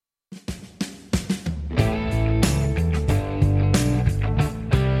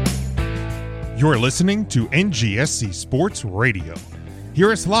You're listening to NGSC Sports Radio.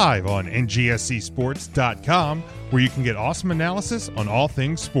 Hear us live on ngscsports.com, where you can get awesome analysis on all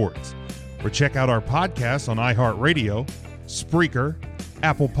things sports. Or check out our podcasts on iHeartRadio, Spreaker,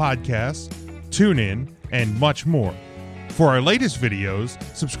 Apple Podcasts, TuneIn, and much more. For our latest videos,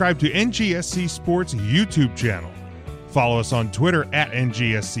 subscribe to NGSC Sports YouTube channel. Follow us on Twitter at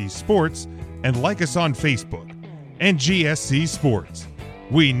NGSC Sports, and like us on Facebook. NGSC Sports.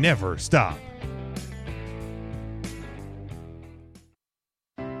 We never stop.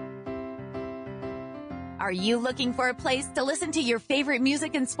 Are you looking for a place to listen to your favorite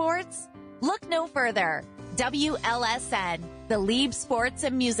music and sports? Look no further. WLSN, the Lieb Sports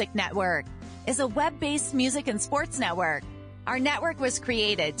and Music Network, is a web-based music and sports network. Our network was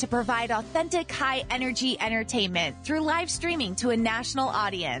created to provide authentic, high-energy entertainment through live streaming to a national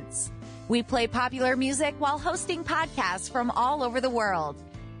audience. We play popular music while hosting podcasts from all over the world.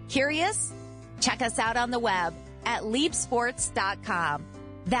 Curious? Check us out on the web at liebsports.com.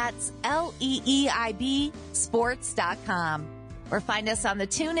 That's LEEIB sports.com. Or find us on the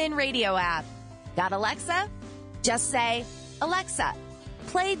TuneIn Radio app. Got Alexa? Just say, Alexa,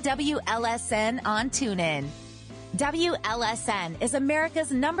 play WLSN on TuneIn. WLSN is America's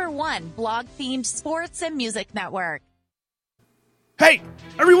 #1 blog-themed sports and music network. Hey,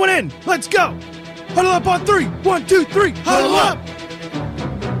 everyone in, let's go. Huddle up on 3. 1, 2, 3, huddle up.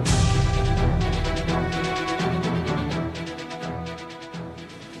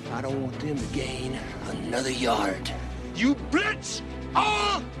 I don't want them to gain another yard. You blitz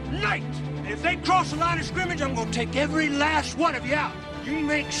all night. And if they cross the line of scrimmage, I'm going to take every last one of you out. You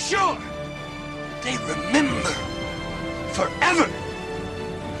make sure They remember forever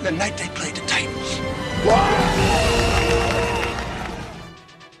the night they played the Titans.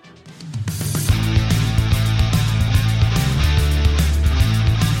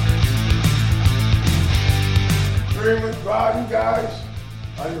 Extremely proud of you guys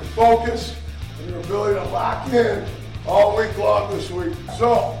on your focus and your ability to lock in all week long this week.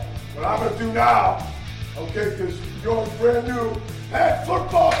 So, what I'm going to do now, okay, because you're a brand new head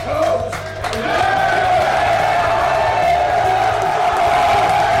football coach.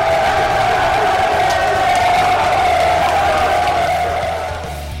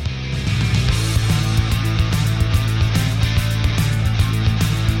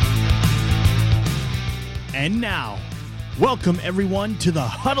 And now, welcome everyone to the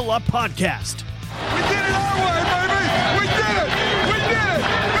Huddle Up Podcast. We did it our way, baby! We did it! We did it!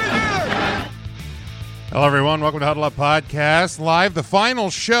 We did it! Hello, everyone. Welcome to Huddle Up Podcast Live, the final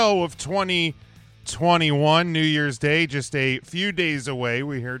show of 2021, New Year's Day, just a few days away.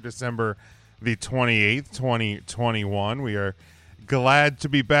 We're here December the 28th, 2021. We are glad to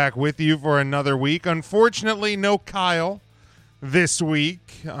be back with you for another week. Unfortunately, no Kyle this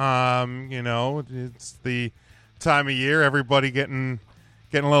week. It's the time of year, everybody getting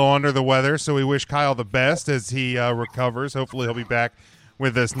a little under the weather, so we wish Kyle the best as he recovers. Hopefully he'll be back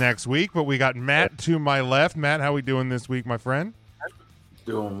with us next week. But we got Matt to my left. Matt, how we doing this week, my friend?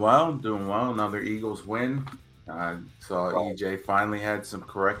 Doing well. Another Eagles win. Saw EJ finally had some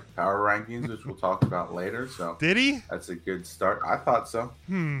correct power rankings, which we'll talk about later. So did he? That's a good start. I thought so.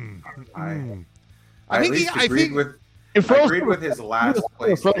 I think agreed with his last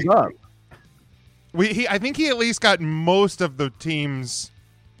place. I think he at least got most of the teams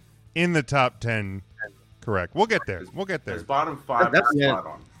in the top 10 correct. We'll get there. His bottom 5 is spot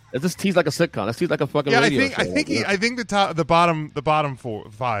on. This teased like a sitcom. This teased like a fucking radio show. I think the bottom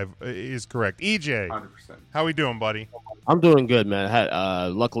 5 is correct. EJ, 100%. how we doing, buddy? I'm doing good,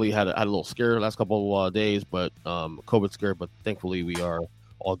 man. Luckily had a little scare last couple of days, but COVID scare. But thankfully we are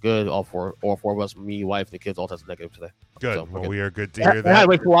all good. All four of us, me, wife, and the kids, all tested negative today. Good. So well, we are good to hear that. I had to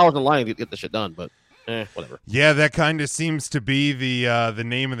wait 4 hours in line to get the shit done, but whatever. Yeah, that kind of seems to be the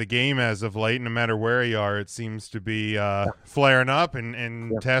name of the game as of late. No matter where you are, it seems to be flaring up,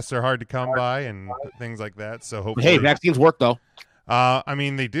 and tests are hard to come by and things like that. So hopefully, hey, vaccines work though. I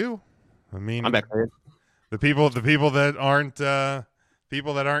mean, they do. I mean, I'm vaccinated. The people that aren't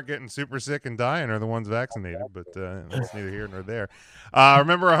getting super sick and dying are the ones vaccinated, but that's neither here nor there.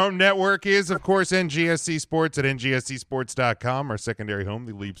 Remember, our home network is, of course, NGSC Sports at ngscsports.com, our secondary home,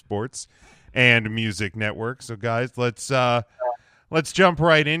 the Lieb Sports and Music Network. So, guys, let's jump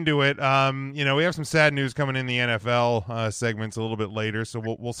right into it. We have some sad news coming in the NFL segments a little bit later, so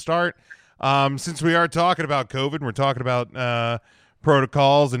we'll start. Since we are talking about COVID, we're talking about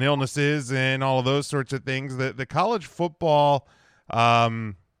protocols and illnesses and all of those sorts of things. The college football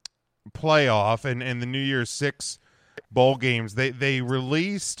playoff and the New Year's 6 bowl games, they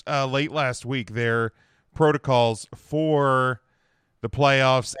released late last week their protocols for the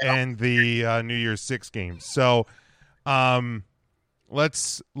playoffs and the New Year's Six games. So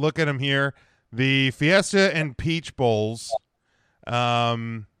let's look at them here. The Fiesta and Peach Bowls.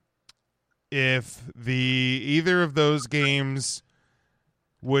 If either of those games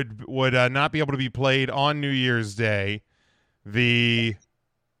would not be able to be played on New Year's Day, the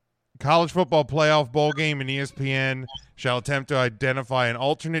College Football Playoff Bowl game and ESPN shall attempt to identify an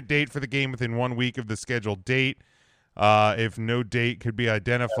alternate date for the game within 1 week of the scheduled date. If no date could be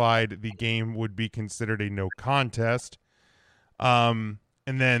identified, the game would be considered a no contest. And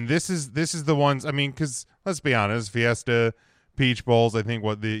then this is the ones, I mean, because let's be honest, Fiesta, Peach Bowls, I think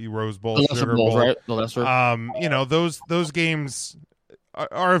the Rose Bowl, the Sugar Bowls, Bowl, right? The lesser. you know, those games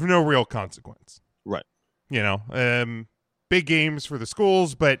are of no real consequence. Right. You know, big games for the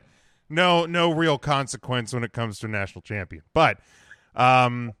schools, but no real consequence when it comes to a national champion. But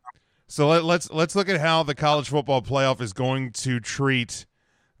so let's look at how the College Football Playoff is going to treat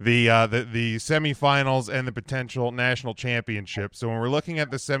the semifinals and the potential national championship. So when we're looking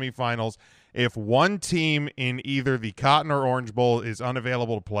at the semifinals, if one team in either the Cotton or Orange Bowl is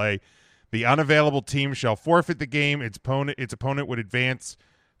unavailable to play, the unavailable team shall forfeit the game. Its opponent would advance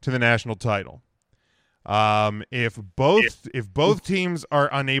to the national title. If both teams are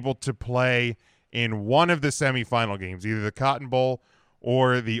unable to play in one of the semifinal games, either the Cotton Bowl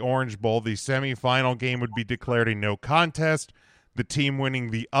or the Orange Bowl, the semifinal game would be declared a no contest. The team winning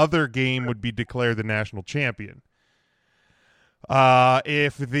the other game would be declared the national champion.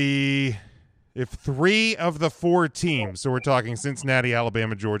 If three of the four teams, so we're talking Cincinnati,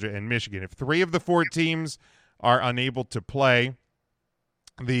 Alabama, Georgia, and Michigan, if three of the four teams are unable to play,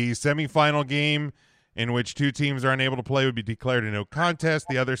 the semifinal game in which two teams are unable to play would be declared a no contest.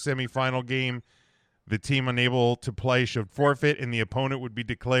 The other semifinal game, the team unable to play should forfeit, and the opponent would be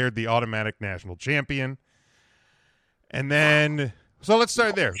declared the automatic national champion. And then, so let's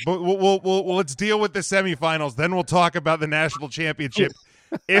start there. But let's deal with the semifinals. Then we'll talk about the national championship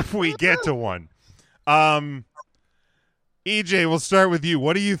if we get to one. EJ, we'll start with you.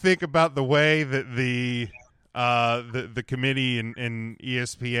 What do you think about the way that the committee and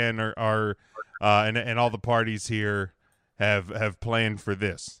ESPN are and all the parties here have planned for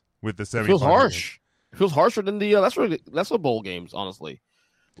this with the semifinals? It feels harsh. It feels harsher than the lesser bowl games, honestly.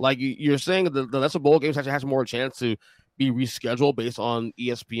 Like you're saying, the lesser bowl games actually has more chance to be rescheduled based on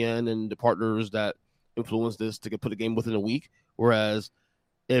ESPN and the partners that influence this to put a game within a week. Whereas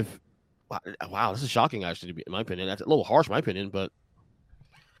wow, this is shocking, actually, in my opinion. That's a little harsh, in my opinion, but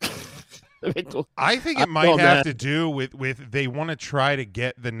I think it might have to do with they want to try to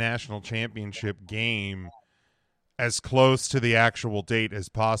get the national championship game as close to the actual date as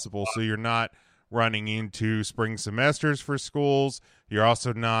possible, so you're not running into spring semesters for schools. You're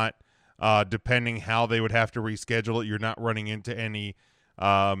also not, depending how they would have to reschedule it, you're not running into any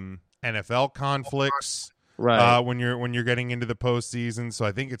NFL conflicts. Right. When you're getting into the postseason. So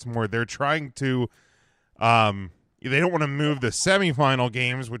I think it's more they're trying to they don't want to move the semifinal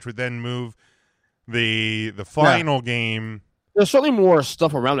games, which would then move the final game. There's certainly more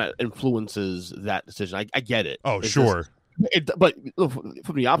stuff around that influences that decision. I get it. Oh, it's sure. But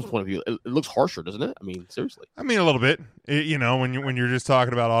from the opposite point of view, it looks harsher, doesn't it? I mean, seriously. I mean, a little bit. You know, when you're just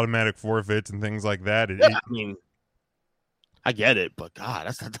talking about automatic forfeits and things like that. I mean, I get it, but God,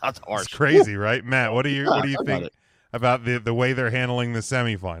 that's harsh. It's crazy, right, Matt? What do you think about the way they're handling the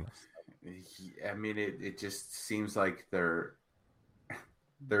semifinals? I mean, it just seems like they're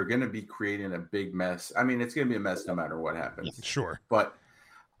going to be creating a big mess. I mean, it's going to be a mess no matter what happens. Sure, but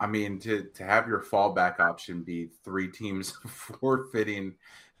I mean, to have your fallback option be three teams forfeiting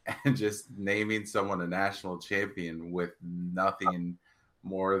and just naming someone a national champion with nothing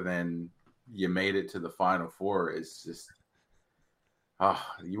more than you made it to the Final Four is just. Oh,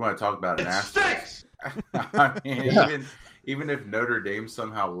 you want to talk about an asterisk? I mean, even if Notre Dame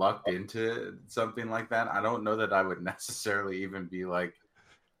somehow lucked into something like that, I don't know that I would necessarily even be like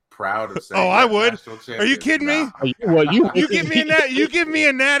proud of saying. Oh, I would. Are you kidding me? You give me a natty. You give me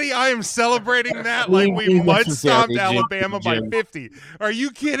a natty. I am celebrating that like we mud stomped Alabama by 50. Are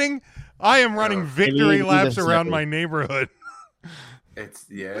you kidding? I am running victory laps around my neighborhood. It'd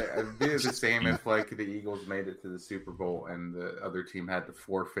be the same if like the Eagles made it to the Super Bowl and the other team had to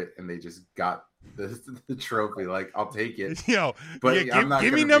forfeit and they just got the trophy. Like, I'll take it. But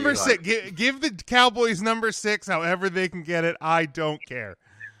give me number 6. Give the Cowboys number 6, however they can get it. I don't care.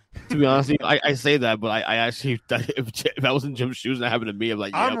 To be honest, I say that, but I actually, if I was in Jim's shoes and that happened to me, I'm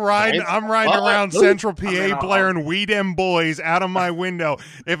like, I'm riding around really? Central PA blaring "We Dem Boys" out of my window.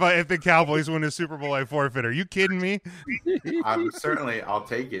 If the Cowboys win the Super Bowl, I forfeit. Are you kidding me? I'll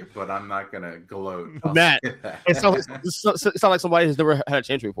take it, but I'm not gonna gloat. Matt, it sounds like somebody has never had a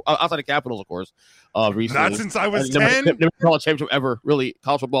championship before, outside of Capitals, of course. Recently, Not since I was never 10. Never called a championship ever. Really,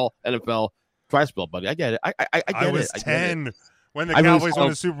 college football, NFL, dry spell, buddy. I get it. I get it. I was 10 when the I really Cowboys won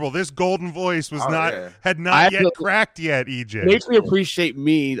the Super Bowl. This golden voice was had I not yet feel- cracked yet. EJ. Makes me appreciate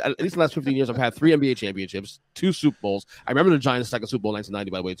me. At least the last 15 years, I've had 3 NBA championships, 2 Super Bowls. I remember the Giants' second Super Bowl in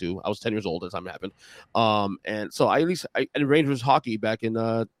 1990, by the way, too. I was 10 years old at the time it happened. And so I and Rangers hockey back in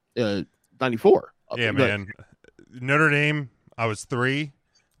 94. Yeah, man. Notre Dame, I was 3.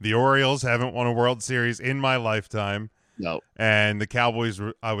 The Orioles haven't won a World Series in my lifetime. No. And the Cowboys,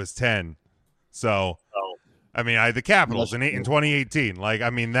 I was 10. So, I mean, the Capitals in 2018. Like, I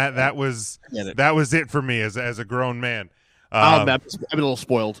mean, that was it for me as a grown man. I've been a little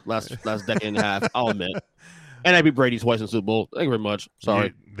spoiled last decade and a half. I'll admit. And I beat Brady twice in the Super Bowl. Thank you very much.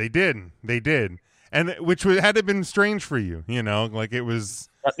 Sorry. They did. And which had to have been strange for you, like it was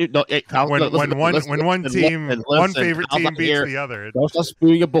when one favorite team beats the other. Don't start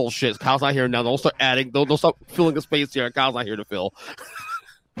spewing your bullshit. Kyle's not here now. Don't start adding. Don't start filling the space here. Kyle's not here to fill.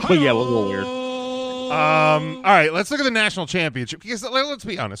 But yeah, it was a little weird. All right, let's look at the national championship because let's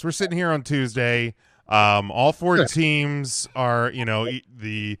be honest, we're sitting here on Tuesday. All 4 teams are,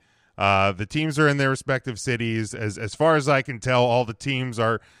 the teams are in their respective cities. As far as I can tell, all the teams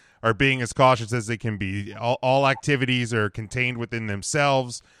are being as cautious as they can be. All activities are contained within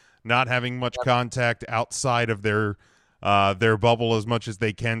themselves, not having much contact outside of their bubble as much as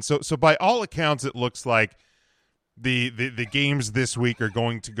they can. So by all accounts, it looks like the games this week are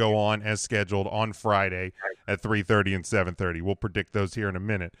going to go on as scheduled on Friday at 3:30 and 7:30. We'll predict those here in a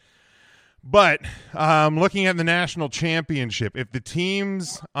minute. But looking at the national championship, if the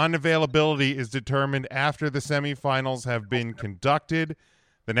team's unavailability is determined after the semifinals have been conducted,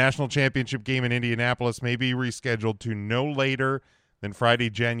 the national championship game in Indianapolis may be rescheduled to no later than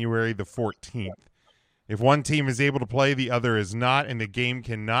Friday, January the 14th. If one team is able to play, the other is not, and the game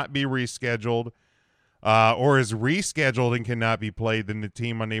cannot be rescheduled or is rescheduled and cannot be played, then the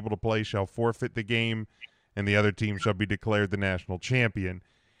team unable to play shall forfeit the game, and the other team shall be declared the national champion.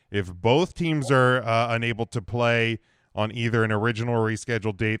 If both teams are unable to play on either an original or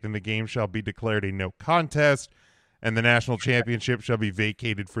rescheduled date, then the game shall be declared a no contest, and the national championship shall be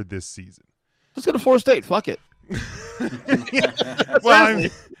vacated for this season. Let's go to Florida State. Fuck it. Well,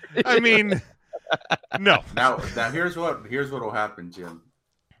 I mean, no. Now here's what will happen, Jim.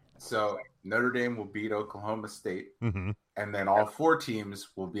 So Notre Dame will beat Oklahoma State, and then all 4 teams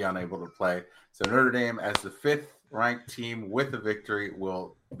will be unable to play. So Notre Dame, as the 5th ranked team with a victory,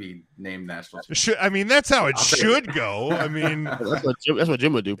 will be named national champion. I mean, that's how it should go. I mean, that's what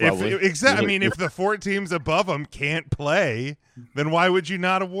Jim would do, probably. Exactly. I mean, if the 4 teams above them can't play, then why would you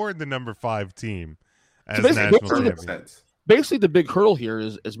not award the number 5 team as national champion? Basically, the big hurdle here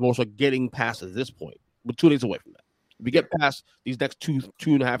is more so getting past at this point. We're 2 days away from that. If we get past these next two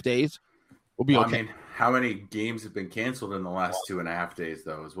and a half days, we'll be okay. I mean, how many games have been canceled in the last 2.5 days,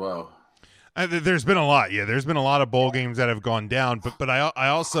 though, as well? There's been a lot. Yeah, there's been a lot of bowl games that have gone down. But I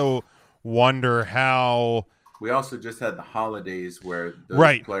also wonder how. We also just had the holidays where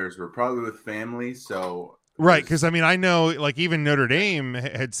those players were probably with family. So right, because I mean, I know like even Notre Dame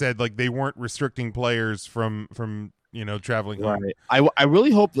had said like they weren't restricting players from traveling home. Right. I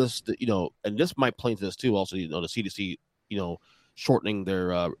really hope this, and this might play into this too. Also, the CDC, shortening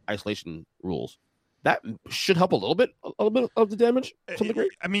their isolation rules. That should help a little bit of the damage to some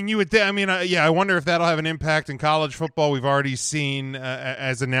degree. I mean, I wonder if that'll have an impact in college football. We've already seen,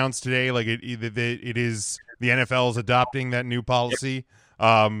 as announced today, like it is the NFL is adopting that new policy.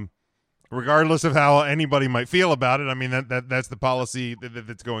 Regardless of how anybody might feel about it, I mean that's the policy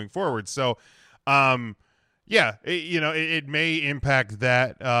that's going forward. So, it may impact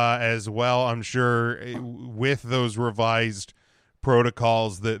that as well. I'm sure with those revised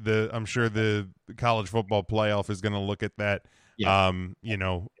protocols, I'm sure the college football playoff is going to look at that,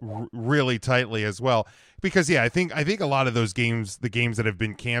 really tightly as well. Because I think a lot of those games, the games that have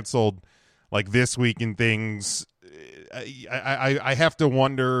been canceled, like this week and things, I have to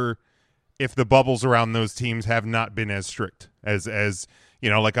wonder if the bubbles around those teams have not been as strict as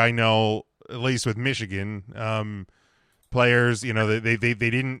like I know at least with Michigan, players, they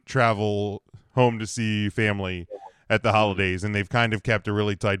didn't travel home to see family at the holidays, and they've kind of kept a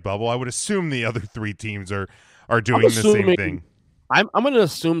really tight bubble. I would assume the other 3 teams are doing the same thing. I'm going to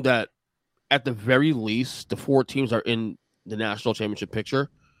assume that at the very least, the 4 teams are in the national championship picture.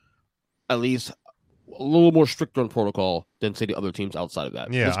 at least a little more strict on protocol than say the other teams outside of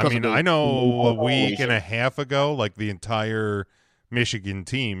that. Yeah, I mean, I know a week and a half ago, like the entire Michigan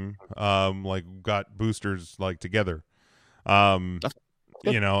team, like got boosters like together.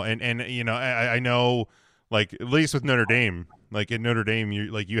 You know, and you know, I know, like at least with Notre Dame, like at Notre Dame,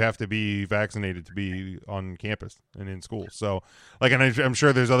 you have to be vaccinated to be on campus and in school. So, like, and I'm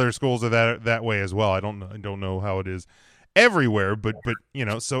sure there's other schools of that way as well. I don't know how it is everywhere, but you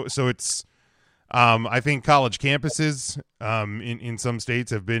know, so it's. I think college campuses in some states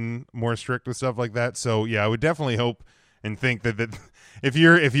have been more strict with stuff like that. So yeah, I would definitely hope and think that if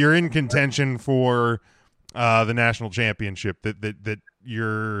you're in contention for the national championship, that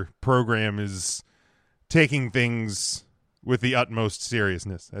your program is taking things with the utmost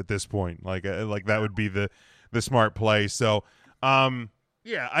seriousness at this point. Like that would be the smart play. So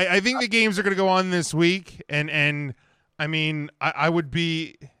yeah, I think the games are going to go on this week, and I mean I would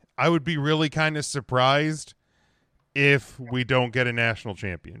be really kind of surprised if we don't get a national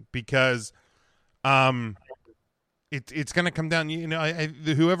champion, because it's going to come down, you know,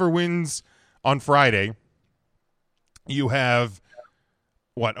 whoever wins on Friday, you have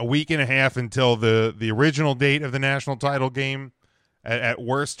a week and a half until the original date of the national title game, at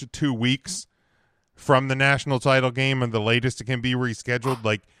worst 2 weeks from the national title game, and the latest it can be rescheduled.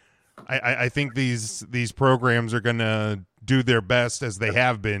 Like I think these programs are going to do their best, as they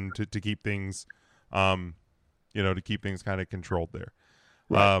have been, to keep things, you know, to keep things kind of controlled there.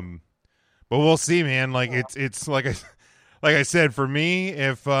 Right. But we'll see, man. Like it's like I said, for me,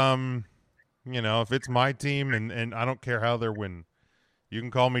 if you know, if it's my team and I don't care how they're winning, you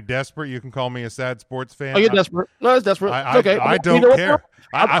can call me desperate, you can call me a sad sports fan. Oh, you're desperate. No, it's desperate. It's okay. I don't care.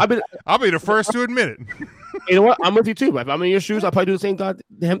 I'll be the first to admit it. You know what? I'm with you too. If I'm in your shoes, I probably do the same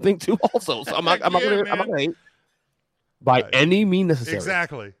damn thing too. Also, so I'm not gonna hate by any means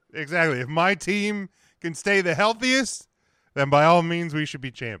necessary. Exactly. If my team can stay the healthiest, then by all means we should be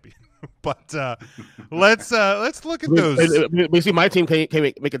champion. But let's look at those. Basically, my team can't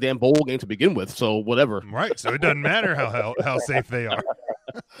make a damn bowl game to begin with, so whatever. Right. So it doesn't matter how safe they are.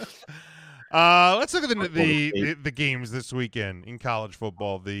 Let's look at the games this weekend in college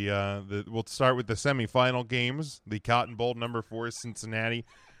football. We'll start with the semifinal games. The Cotton Bowl, number 4 Cincinnati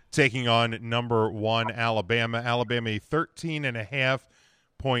taking on number 1 Alabama. Alabama, a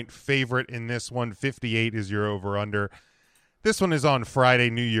 13.5-point favorite in this one. 58 is your over/under. This one is on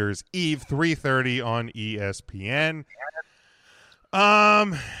Friday, New Year's Eve, 3:30 on ESPN.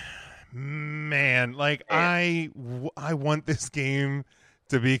 Man, like I want this game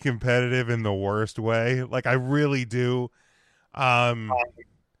to be competitive in the worst way. Like I really do.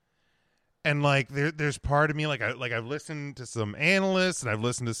 And like there's part of me, I've listened to some analysts and I've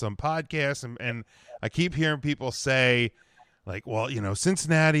listened to some podcasts, and I keep hearing people say, like, well, you know,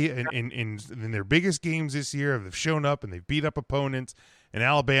 Cincinnati in their biggest games this year, they've shown up and they've beat up opponents, and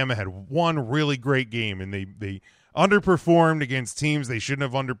Alabama had one really great game, and they underperformed against teams they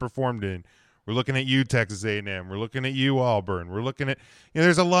shouldn't have underperformed in. We're looking at you, Texas A&M. We're looking at you, Auburn. We're looking at, you know,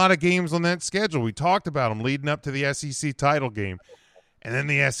 there's a lot of games on that schedule. We talked about them leading up to the SEC title game, and then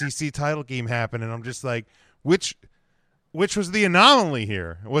the SEC title game happened, and I'm just like, which was the anomaly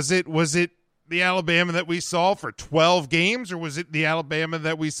here? Was it the Alabama that we saw for 12 games, or was it the Alabama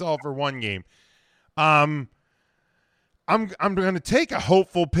that we saw for one game? I'm going to take a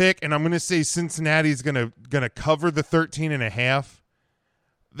hopeful pick, and I'm going to say Cincinnati's going to cover the 13.5.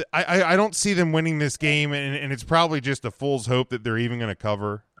 I don't see them winning this game, and it's probably just a fool's hope that they're even going to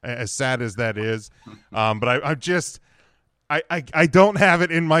cover, as sad as that is. But I don't have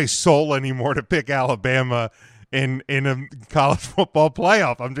it in my soul anymore to pick Alabama in a college football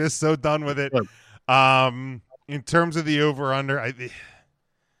playoff. I'm just so done with it. In terms of the over/under, I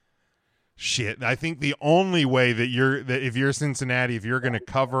think the only way that if you're Cincinnati, if you're going to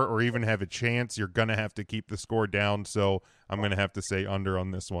cover or even have a chance, you're going to have to keep the score down. So I'm going to have to say under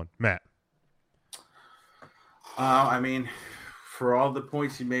on this one. Matt. I mean, for all the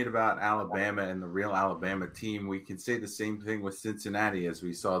points you made about Alabama and the real Alabama team, we can say the same thing with Cincinnati, as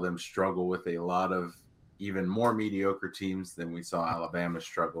we saw them struggle with a lot of even more mediocre teams than we saw Alabama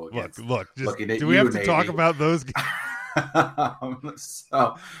struggle against. Look, do we have to talk about those games?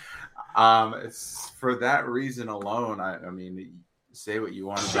 So, for that reason alone, I mean, say what you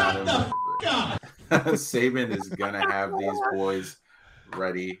want about him. Saban is going to have these boys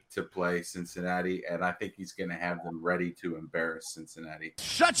ready to play Cincinnati, and I think he's going to have them ready to embarrass Cincinnati.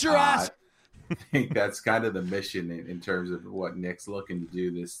 Shut your ass! I think that's kind of the mission in terms of what Nick's looking to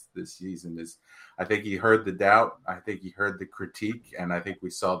do this season. Is I think he heard the doubt, I think he heard the critique, and I think we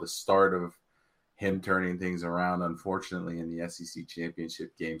saw the start of him turning things around, unfortunately, in the SEC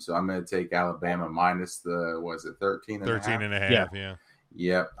championship game. So I'm going to take Alabama minus the, was it 13 and a half? Yeah.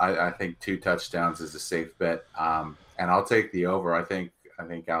 Yep. I think 2 touchdowns is a safe bet. And I'll take the over. I think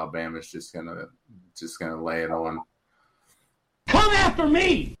Alabama's just gonna lay it on. Come after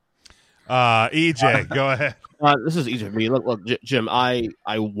me. EJ, go ahead. This is easy for me. Look, Jim, I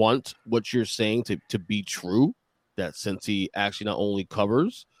want what you're saying to be true, that Cincy actually not only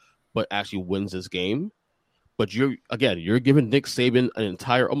covers, but actually wins this game. But you're giving Nick Saban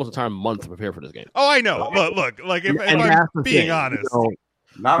almost entire month to prepare for this game. Oh, I know. Look, like if I'm being honest.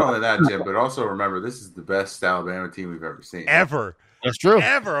 Not only that, Jim, but also remember, this is the best Alabama team we've ever seen. Ever. That's true.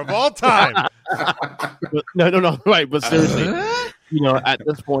 Ever of all time. No. Right. But seriously, at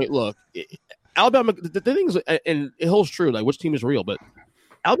this point, look, Alabama, the thing is, and it holds true, like which team is real, but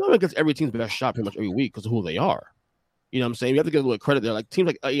Alabama gets every team's best shot pretty much every week because of who they are. You know what I'm saying? You have to give a little credit there. Like teams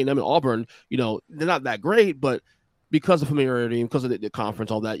like A&M and Auburn, they're not that great, but because of familiarity and because of the conference,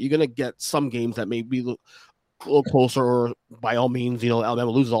 all that, you're going to get some games that may be a little closer, or by all means,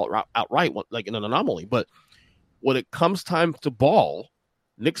 Alabama loses outright, like in an anomaly. But when it comes time to ball,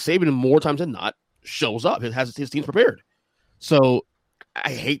 Nick Saban, more times than not, shows up. It has his teams prepared. So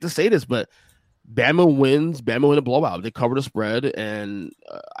I hate to say this, but Bama wins. Bama win a blowout. They cover the spread, and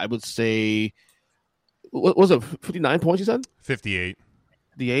I would say, what was it, 59 points? You said 58.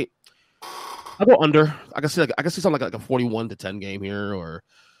 58. I'll go under. I can see something like a 41-10 game here, or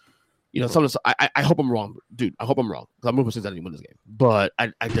something. I hope I'm wrong, dude. I hope I'm wrong because I'm moving Cincinnati to win this game. But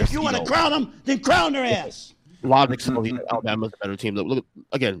I just, if you want to crown them, then crown their ass. A lot of excitement. Alabama's a better team. Look,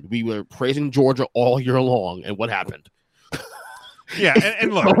 again, we were praising Georgia all year long, and what happened? Yeah,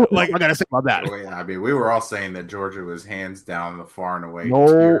 and look, like I gotta say about that. I mean, we were all saying that Georgia was hands down the far and away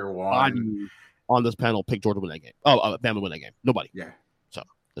tier 1 on this panel picked Georgia win that game. Bama win that game. Nobody. Yeah. So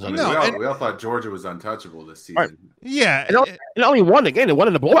we all thought Georgia was untouchable this season. Right. Yeah, and only won the game. They won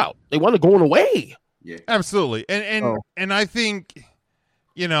in the blowout. They won it going away. Yeah, absolutely. And I think,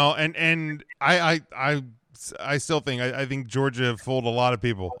 and I still think I think Georgia fooled a lot of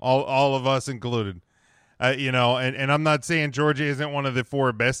people, all of us included. And I'm not saying Georgia isn't one of the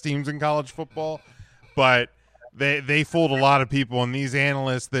 4 best teams in college football, but they fooled a lot of people, and these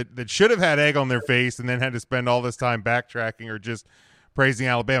analysts that should have had egg on their face and then had to spend all this time backtracking or just praising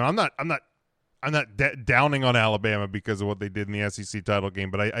Alabama. I'm not downing on Alabama because of what they did in the SEC title game,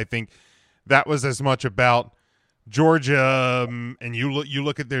 but I think that was as much about Georgia, and you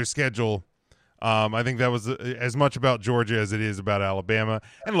look at their schedule. I think that was as much about Georgia as it is about Alabama.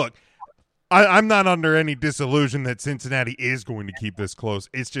 And look, I'm not under any disillusion that Cincinnati is going to keep this close.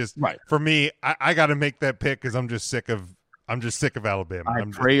 It's just for me, I got to make that pick because I'm just sick of Alabama. I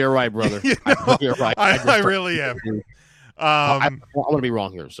pray you're right, brother. I pray you're right. I really am. I want to be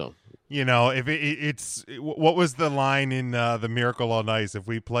wrong here, so if it's what was the line in the Miracle on Ice? If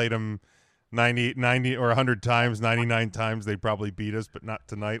we played them 90 or 100 times, 99 times, they'd probably beat us, but not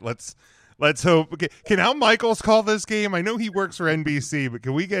tonight. Let's hope. Okay. Can Al Michaels call this game? I know he works for NBC, but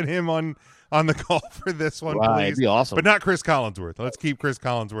can we get him on the call for this one, please? It'd be awesome. But not Chris Collinsworth. Let's keep Chris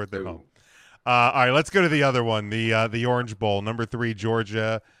Collinsworth at home. All right, let's go to the other one, the Orange Bowl. Number 3,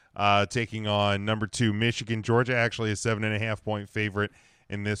 Georgia, taking on number 2, Michigan. Georgia actually a 7.5-point favorite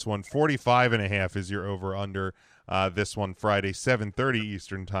in this one. 45.5 is your over/under. This one Friday, 7:30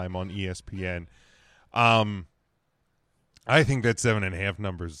 Eastern time on ESPN. I think that 7.5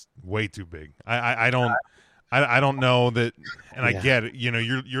 number is way too big. I don't know that, and I get it.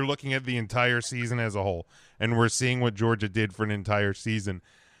 You're looking at the entire season as a whole, and we're seeing what Georgia did for an entire season.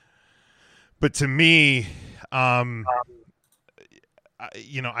 But to me, I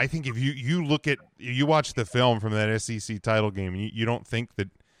think if you watch the film from that SEC title game, you don't think that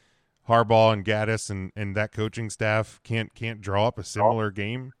Harbaugh and Gaddis and that coaching staff can't draw up a similar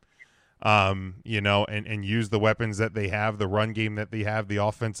game. And use the weapons that they have, the run game that they have, the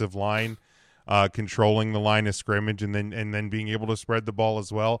offensive line, controlling the line of scrimmage, and then being able to spread the ball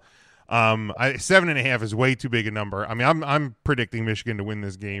as well. 7.5 is way too big a number. I mean, I'm predicting Michigan to win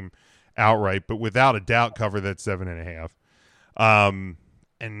this game outright, but without a doubt cover that 7.5. That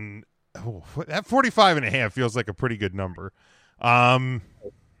 45.5 feels like a pretty good number. In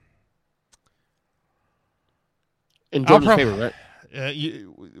Georgia's favor, right?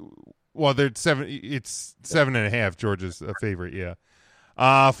 Well, they're 7. It's 7.5. Georgia's a favorite, yeah.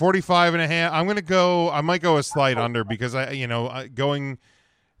 45.5. I might go a slight under because going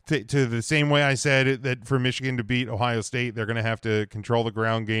to the same way I said that for Michigan to beat Ohio State, they're going to have to control the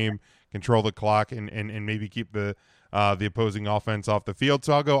ground game, control the clock, and maybe keep the opposing offense off the field.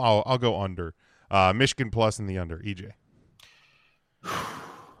 So I'll go under. Michigan plus in the under. EJ.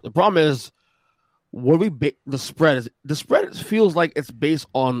 The problem is the spread feels like it's based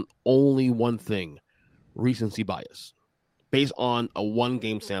on only one thing, recency bias, based on a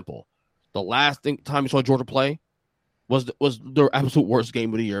 1-game sample. The last time you saw Georgia play was their absolute worst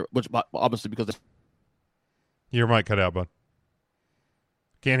game of the year, which obviously because your mic cut out, bud.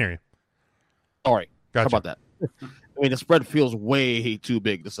 Can't hear you. Sorry, gotcha. How about that? I mean, the spread feels way too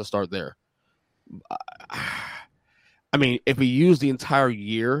big just to start there. I mean, if we use the entire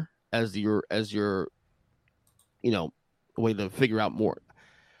year as your way to figure out more,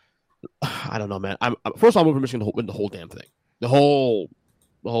 I don't know, man. First I'm moving for Michigan to win the whole damn thing, the whole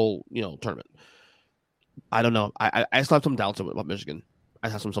tournament. I don't know. I still have some doubts about Michigan. I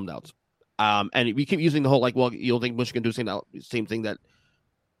have some doubts. And we keep using the whole you don't think Michigan do the same thing that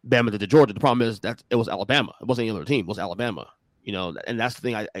Bama did to Georgia. The problem is that it was Alabama. It wasn't any other team. It was Alabama. And that's the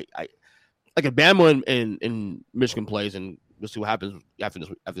thing. I like if Bama and Michigan plays, and we'll see what happens after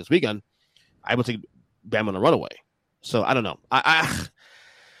this weekend. I would take Bama on a runaway. So I don't know.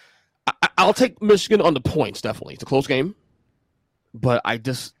 I'll take Michigan on the points. Definitely, it's a close game. But I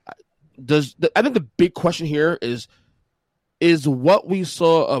think the big question here is what we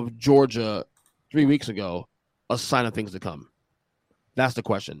saw of Georgia 3 weeks ago a sign of things to come? That's the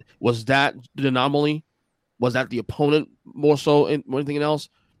question. Was that the anomaly? Was that the opponent more so than anything else?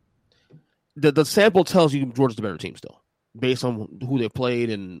 The sample tells you Georgia's the better team still, based on who they played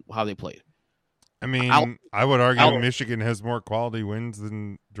and how they played. I mean, I would argue Michigan has more quality wins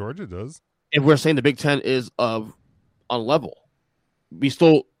than Georgia does. If we're saying the Big Ten is on level, we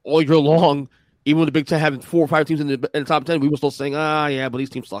still all year long, even with the Big Ten having 4 or 5 teams in the top 10, we were still saying, yeah, but these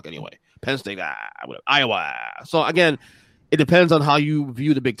teams suck anyway. Penn State, whatever, Iowa. So again, it depends on how you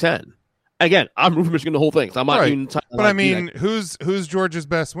view the Big Ten. Again, I'm rooting for Michigan the whole thing. So I'm not even. But I mean, who's Georgia's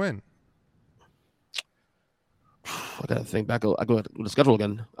best win? I gotta think back. I go to the schedule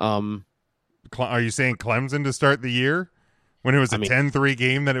again. Are you saying Clemson to start the year when it was a 10-3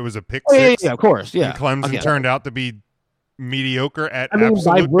 game that it was a pick six? Yeah, of course. Yeah, and Clemson turned out to be mediocre at. I mean,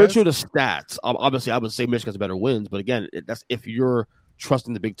 by virtue best? of the stats, obviously, I would say Michigan's better wins. But again, that's if you're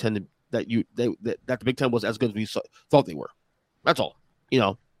trusting the Big Ten that the Big Ten was as good as we thought they were. That's all.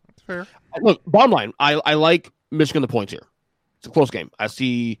 That's fair. Look, bottom line, I like Michigan the points here. It's a close game. I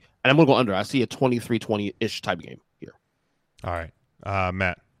see, and I'm going to go under. I see a 23-20-ish type of game here. All right,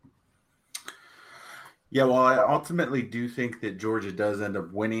 Matt. Yeah, well, I ultimately do think that Georgia does end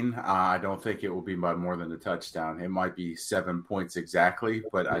up winning. I don't think it will be by more than a touchdown. It might be 7 points exactly,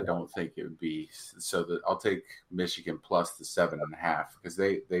 but I don't think it would be. So I'll take Michigan plus the 7.5 because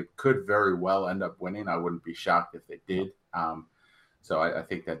they could very well end up winning. I wouldn't be shocked if they did. So I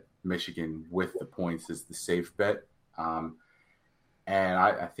think that Michigan with the points is the safe bet. And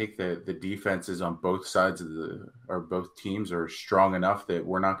I think that the defenses on both sides both teams are strong enough that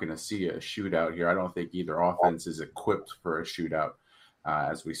we're not going to see a shootout here. I don't think either offense is equipped for a shootout,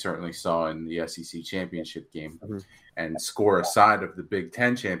 as we certainly saw in the SEC championship game. Mm-hmm. And score aside of the Big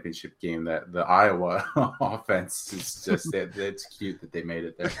Ten championship game, that the Iowa offense is just it's cute that they made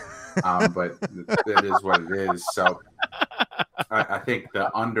it there, but it is what it is. So I think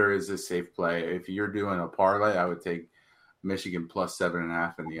the under is a safe play. If you're doing a parlay, I would take Michigan plus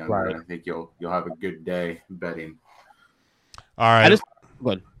 7.5 in the under. Right. I think you'll have a good day betting. All right.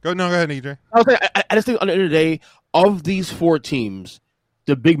 Go ahead, EJ. I just think on the end of the day, of these 4 teams,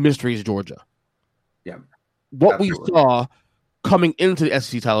 the big mystery is Georgia. Yeah. What absolutely. We saw coming into the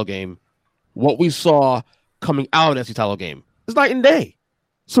SEC title game, what we saw coming out of the SEC title game, is night and day.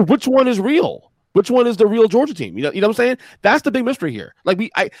 So which one is real? Which one is the real Georgia team? You know what I'm saying? That's the big mystery here.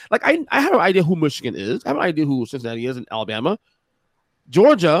 I have an idea who Michigan is. I have an idea who Cincinnati is in Alabama.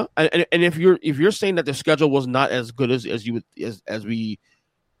 Georgia, and if you're saying that their schedule was not as good as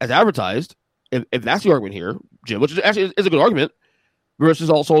advertised, if that's the argument here, Jim, which is actually is a good argument, versus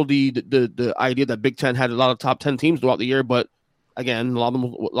also the idea that Big Ten had a lot of top 10 teams throughout the year, but again, a lot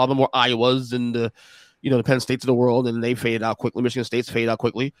of them were Iowas and the Penn States of the world, and they faded out quickly. Michigan State's faded out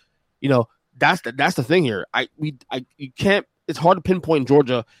quickly. That's the thing here. You can't. It's hard to pinpoint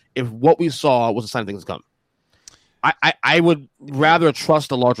Georgia if what we saw was a sign of things to come. I would rather trust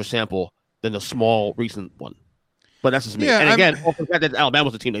the larger sample than the small recent one. But that's just me. Yeah, and again, also the fact that Alabama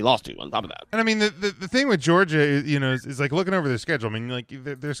was the team they lost to on top of that. And I mean, the thing with Georgia is like looking over their schedule. I mean, like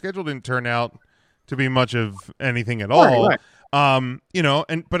their schedule didn't turn out to be much of anything at all. Right.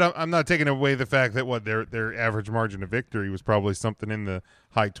 But I'm not taking away the fact that their average margin of victory was probably something in the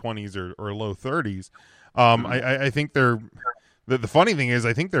high 20s or low 30s. I think the funny thing is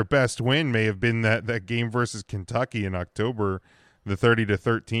I think their best win may have been that game versus Kentucky in October, the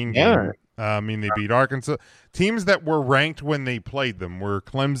 30-13 game. Yeah. I mean, they beat Arkansas. Teams that were ranked when they played them were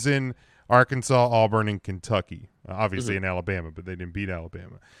Clemson, Arkansas, Auburn, and Kentucky. Obviously in Alabama, but they didn't beat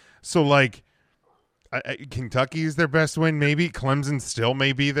Alabama. So, like, Kentucky is their best win. Maybe Clemson still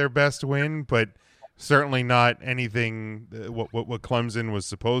may be their best win, but certainly not anything what Clemson was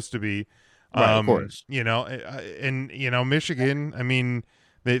supposed to be. Right, of course. Michigan, I mean,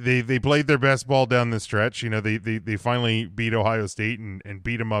 they played their best ball down the stretch. They finally beat Ohio State and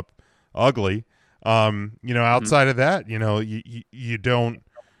beat them up ugly. Outside of that, you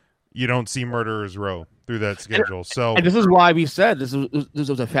don't see murderers row through that schedule. And this is why we said this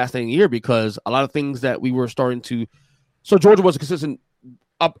was a fascinating year, because a lot of things that we were starting to. So Georgia was a consistent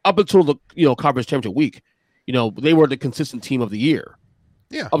up until the conference championship week. They were the consistent team of the year.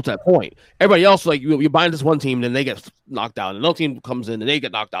 Yeah. Up to that point, everybody else, like, you bind this one team, then they get knocked out. Another team comes in and they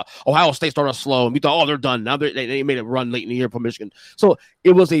get knocked out. Ohio State started slow, and we thought, they're done. Now they made a run late in the year for Michigan. So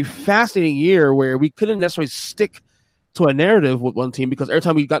it was a fascinating year where we couldn't necessarily stick to a narrative with one team, because every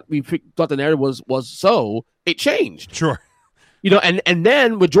time we thought the narrative was so, it changed. Sure. And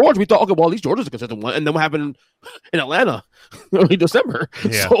then with Georgia, we thought, okay, well, at least Georgia's a consistent one. And then what happened in Atlanta early December?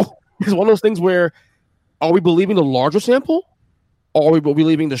 Yeah. So it's one of those things where, are we believing the larger sample? Or are we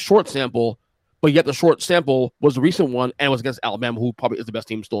believing the short sample, but yet the short sample was the recent one and was against Alabama, who probably is the best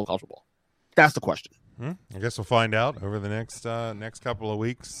team still in college football? That's the question. I guess we'll find out over the next couple of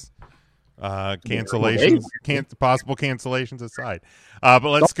weeks. Cancellations, possible cancellations aside. But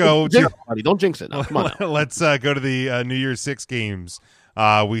let's go to. Don't jinx it now. Come on now. Let's go to the New Year's Six games.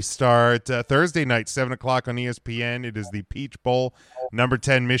 We start Thursday night, 7:00 on ESPN. It is the Peach Bowl. Number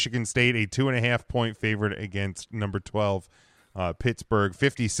 10 Michigan State, a 2.5-point favorite against number 12 Pittsburgh.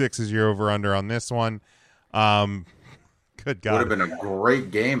 56 is your over/under on this one. Good God. Would have been a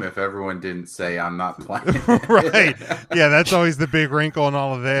great game if everyone didn't say I'm not playing. Right. Yeah, that's always the big wrinkle in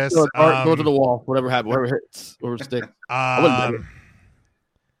all of this. Go to the wall. Whatever happens, whatever hits, whatever sticks.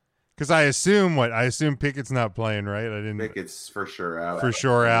 Because I assume Pickett's not playing, right? Pickett's for sure out. For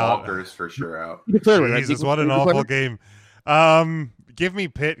sure out. Walker's for sure out. Jesus, what an awful game. Give me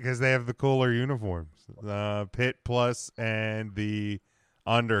Pitt because they have the cooler uniforms. Pitt plus and the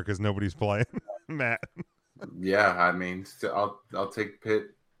under because nobody's playing. Matt. Yeah, I mean, I'll take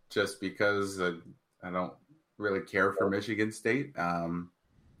Pitt just because I don't really care for Michigan State. And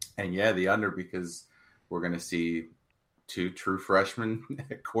yeah, the under because we're going to see two true freshmen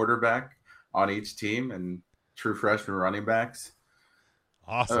at quarterback on each team and true freshman running backs.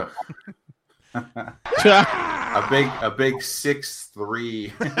 Awesome. a big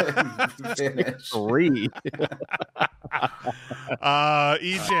 6-3 finish. 6-3.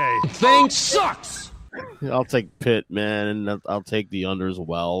 EJ. Thing sucks. I'll take Pitt, man, and I'll take the under as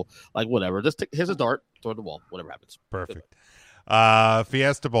well. Like, whatever. Just here's a dart, throw the wall, whatever happens. Perfect.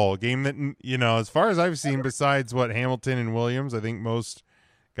 Fiesta Bowl, game that, as far as I've seen, besides Hamilton and Williams, I think most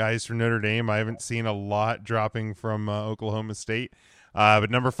guys from Notre Dame, I haven't seen a lot dropping from Oklahoma State.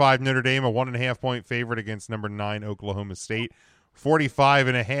 But number 5 Notre Dame, a 1.5-point favorite against number 9 Oklahoma State.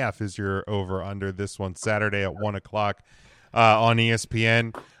 45.5 is your over under this one Saturday at 1:00 on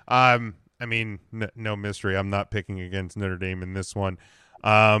ESPN. I mean, no mystery. I'm not picking against Notre Dame in this one.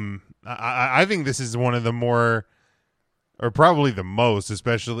 I think this is one of the more, or probably the most,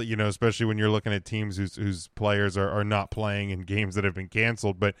 especially when you're looking at teams whose players are not playing in games that have been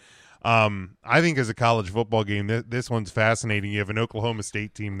canceled. But I think as a college football game, this one's fascinating. You have an Oklahoma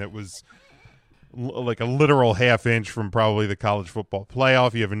State team that was like a literal half inch from probably the college football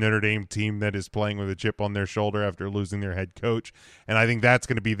playoff. You have a Notre Dame team that is playing with a chip on their shoulder after losing their head coach. And I think that's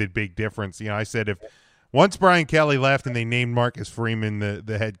going to be the big difference. I said once Brian Kelly left and they named Marcus Freeman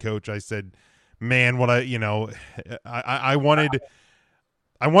the head coach, I said, man, I wanted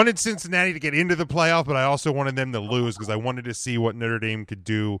Cincinnati to get into the playoff, but I also wanted them to lose because I wanted to see what Notre Dame could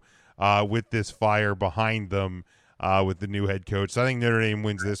do with this fire behind them with the new head coach. So I think Notre Dame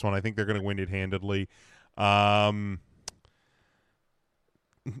wins this one. I think they're going to win it handedly. F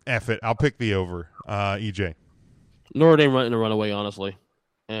it. I'll pick the over. EJ. Notre Dame in a runaway, honestly.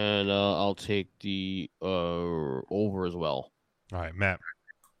 And I'll take the over as well. All right, Matt.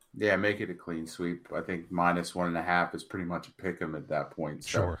 Yeah, make it a clean sweep. I think -1.5 is pretty much a pick 'em at that point.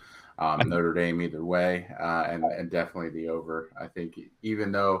 So, sure. Notre Dame either way, and definitely the over. I think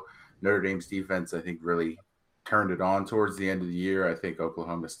even though Notre Dame's defense, I think, really turned it on towards the end of the year, I think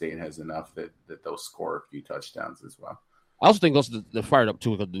Oklahoma State has enough that they'll score a few touchdowns as well. I also think they're fired up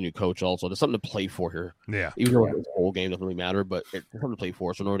too with the new coach. Also, there's something to play for here. Yeah, even though the whole game doesn't really matter, but it's something to play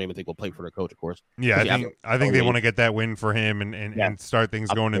for. So Notre Dame, I think, will play for their coach, of course. Yeah, I think they want to get that win for him and start things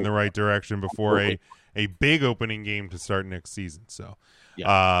going in the right direction before a big opening game to start next season. So,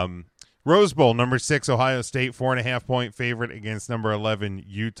 Rose Bowl, number 6, Ohio State, 4.5-point favorite against number 11,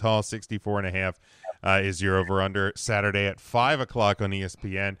 Utah, 64.5 is your over-under. Saturday at 5 o'clock on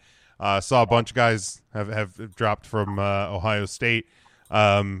ESPN. Saw a bunch of guys have dropped from Ohio State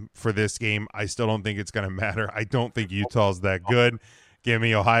for this game. I still don't think it's going to matter. I don't think Utah's that good. Give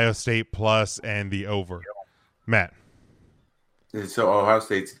me Ohio State plus and the over. Matt. So Ohio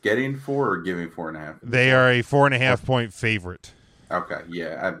State's getting 4 or giving 4.5? They are a 4.5-point favorite. Okay,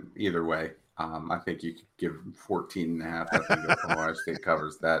 yeah. Either way, I think you could give 14.5. I think Ohio State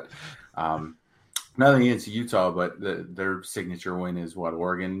covers that. Nothing against Utah, but their signature win is what,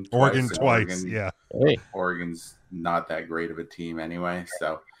 Oregon? Oregon twice, yeah. Hey. Oregon's not that great of a team anyway,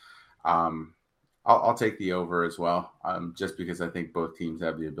 so I'll take the over as well, just because I think both teams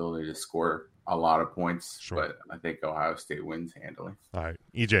have the ability to score a lot of points, Sure. but I think Ohio State wins handily. All right,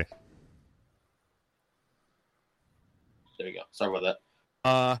 EJ. There you go. Sorry about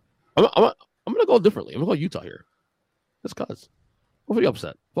that. I'm gonna go differently. I'm gonna go Utah here. Just cause. Hopefully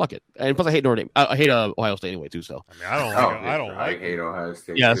upset. Fuck it. And plus, I hate Notre Dame. I hate Ohio State anyway too. So I mean, I hate Ohio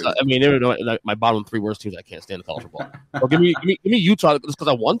State. yes, too. I mean they're my bottom 3 worst teams I can't stand in college football. So give me Utah just because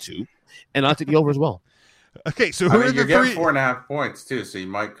I want to, and I'll take the over as well. Okay, so who are the you're getting 3? 4.5 points too, so you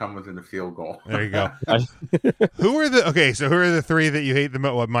might come within a field goal. There you go. Who are the 3 that you hate the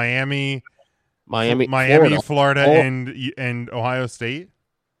most? What, Miami, Florida, and Ohio State?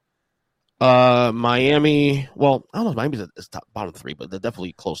 Miami. Well, I don't know if Miami's top bottom 3, but they're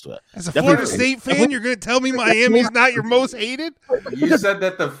definitely close to it. As a Florida State fan, you're going to tell me Miami's not your most hated? You said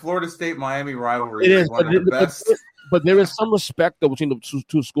that the Florida State-Miami rivalry It is is one of the best. But there is some respect though between the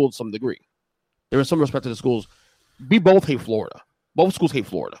two schools to some degree. There is some respect to the schools. We both hate Florida. Both schools hate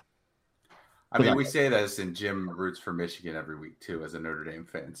Florida. I mean, we say this, and Jim roots for Michigan every week too, as a Notre Dame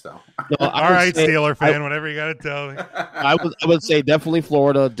fan. So, all right, Steeler fan, whatever you got to tell me. I would say definitely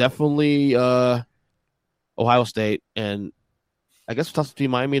Florida, definitely Ohio State, and I guess it's tough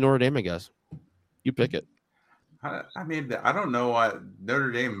between Miami and Notre Dame. I guess you pick it. I mean, I don't know why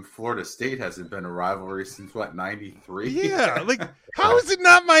Notre Dame and Florida State hasn't been a rivalry since what, 93? Yeah, like how is it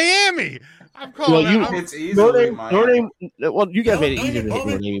not Miami? I'm calling it's easily Miami. Notre Dame, well, you guys made it easier to hate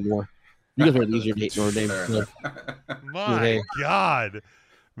Notre Dame more. You guys made it easier to hate Notre Dame. My God,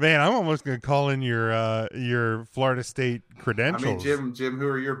 man, I'm almost gonna call in your Florida State credentials. I mean, Jim, who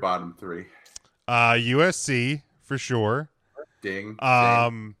are your bottom 3? USC for sure. Ding.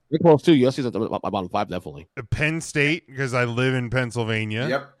 You're close too. USC's at my bottom 5, definitely. Penn State, because I live in Pennsylvania.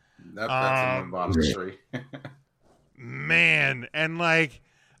 Yep. That's in my bottom 3. Man, and like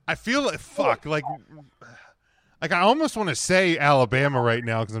I feel like fuck, like I almost want to say Alabama right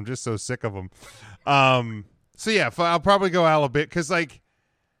now because I'm just so sick of them. So yeah, I'll probably go Alabama because, like,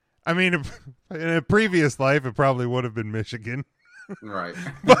 I mean, in a previous life, it probably would have been Michigan. Right.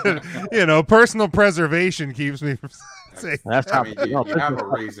 But personal preservation keeps me from saying. That's top. You have a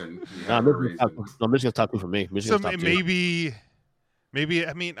reason. Michigan's top 2 for me. Michigan's top 2. Maybe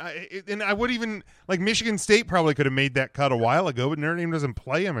I mean, I would even like Michigan State probably could have made that cut a while ago, but Notre Dame doesn't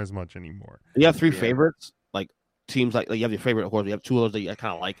play them as much anymore. You have 3 favorites, like teams like you have your favorite. Of course, you have 2 of those that you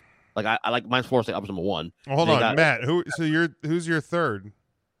kind of like. Like I like mine's Florida State. I was number 1. Well, hold on, Matt. Who's your third?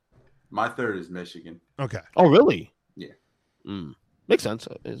 My third is Michigan. Okay. Oh, really? Yeah. Makes sense.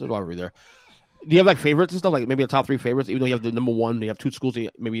 There's a rivalry there. Do you have like favorites and stuff? Like maybe the top 3 favorites, even though you have the number 1, you have 2 schools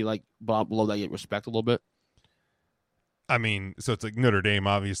that maybe like below that you respect a little bit. I mean, so it's like Notre Dame,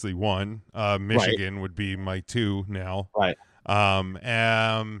 obviously 1. Michigan would be my 2 now. Right.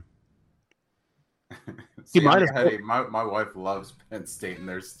 See, my wife loves Penn State, and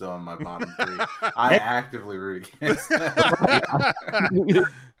they're still in my bottom 3. I actively root against them.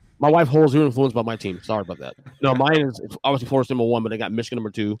 My wife holds zero influence by my team. Sorry about that. No, mine is obviously Florida State number 1, but I got Michigan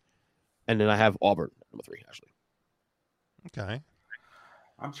number 2, and then I have Auburn number 3. Actually. Okay.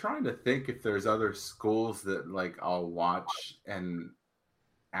 I'm trying to think if there's other schools that like I'll watch and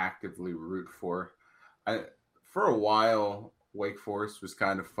actively root for. For a while, Wake Forest was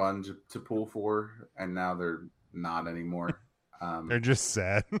kind of fun to pull for, and now they're not anymore. They're just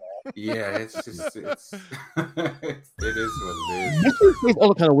sad. Yeah, it is what it is. Michigan State's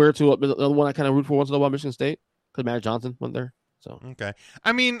also kind of weird too. The other one I kind of root for once in a while, Michigan State, because Matt Johnson went there. So okay,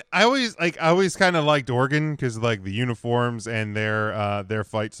 I mean, I always kind of liked Oregon because like the uniforms and their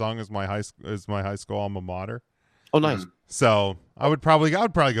fight song is my high school alma mater. Oh, nice. So I would probably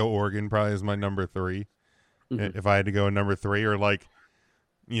go Oregon probably as my number 3 if I had to go a number 3, or like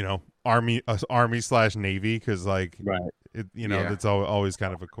Army/Navy because like right. that's always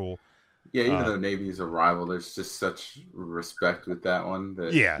kind of a cool Yeah, even though Navy is a rival, there's just such respect with that one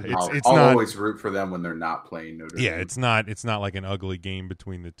that I'll not, always root for them when they're not playing Notre Dame. Yeah, it's not like an ugly game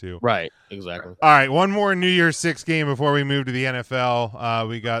between the two. Right, exactly. All right, one more New Year's Six game before we move to the NFL.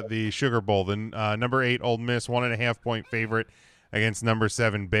 We got the Sugar Bowl. The number 8 Ole Miss 1.5 point favorite against number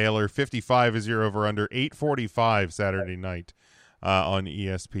 7 Baylor. 55 is your over under. 8:45 Saturday night on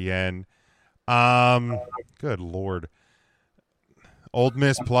ESPN. Good Lord. Ole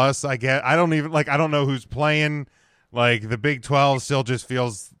Miss plus, I get. I don't know who's playing. Like, the Big 12 still just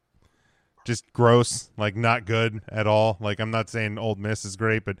feels just gross, like not good at all. Like, I'm not saying Ole Miss is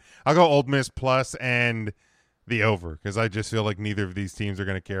great, but I'll go Ole Miss plus and the over because I just feel like neither of these teams are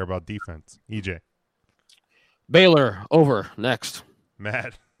going to care about defense. EJ. Baylor over next.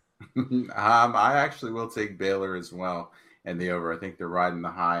 Matt. I actually will take Baylor as well and the over. I think they're riding the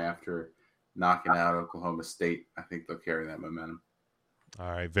high after knocking out Oklahoma State. I think they'll carry that momentum. All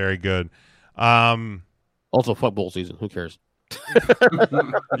right, very good. Also, football season. Who cares?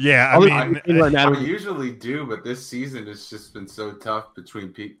 Yeah, I usually do, but this season it's just been so tough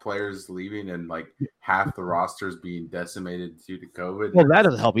between players leaving and like half the rosters being decimated due to COVID. Well, that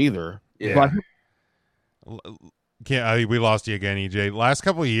doesn't help either. Yeah. We lost you again, EJ. Last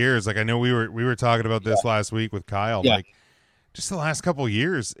couple of years, like I know we were talking about this last week with Kyle. Yeah. Like just the last couple of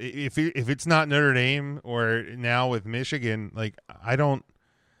years, if it's not Notre Dame or now with Michigan, like I don't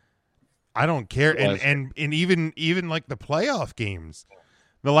care. And even like the playoff games,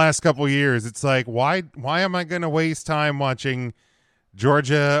 the last couple of years, it's like why am I going to waste time watching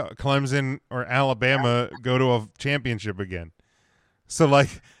Georgia, Clemson, or Alabama go to a championship again? So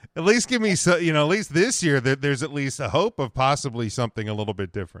like, at least give me at least this year that there's at least a hope of possibly something a little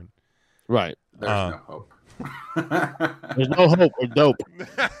bit different. Right. There's no hope. There's no hope. We're dope.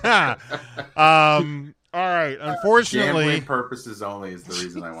 All right. Unfortunately, gambling purposes only is the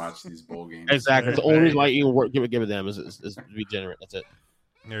reason I watch these bowl games. Exactly. The only reason why you work, give it them is to be generous. That's it.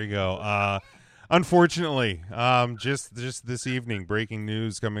 There you go. Unfortunately, just this evening, breaking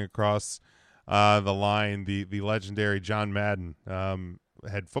news coming across the line: the legendary John Madden,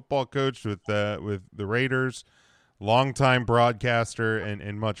 head football coach with the Raiders, longtime broadcaster,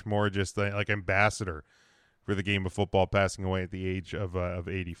 and much more. Just like ambassador for the game of football, passing away at the age of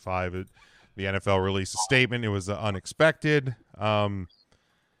 85. The NFL released a statement. It was unexpected, and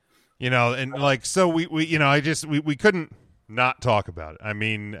like so we we couldn't not talk about it. I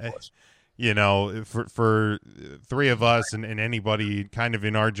mean, for three of us and anybody kind of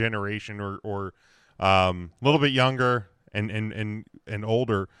in our generation or a little bit younger and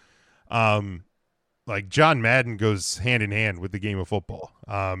older, like John Madden goes hand in hand with the game of football.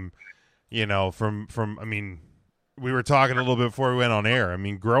 We were talking a little bit before we went on air. I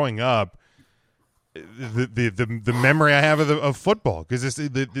mean, growing up, the memory I have of football, because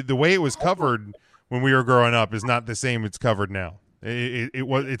the way it was covered when we were growing up is not the same it's covered now.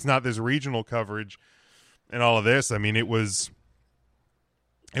 It's not this regional coverage and all of this. I mean, it was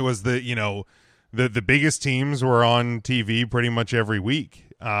the biggest teams were on TV pretty much every week.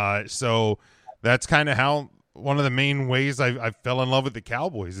 So that's kind of how one of the main ways I fell in love with the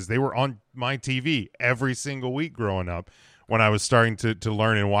Cowboys is they were on my TV every single week growing up when I was starting to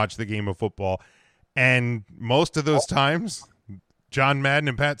learn and watch the game of football. And most of those times, John Madden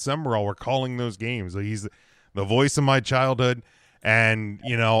and Pat Summerall were calling those games. Like, he's the voice of my childhood. And,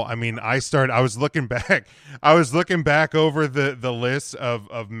 I was looking back over the list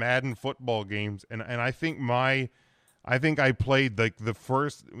of Madden football games. And I think I played like the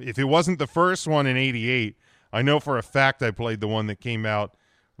first, if it wasn't the first one in 88, I know for a fact I played the one that came out,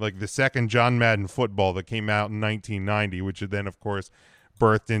 like the second John Madden football that came out in 1990, which then, of course,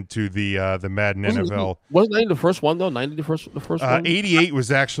 birthed into the Madden NFL. Wasn't 90 the first one though? 90 the first one. 88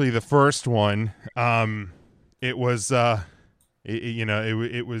 was actually the first one. It was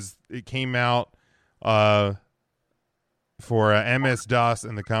it came out for MS DOS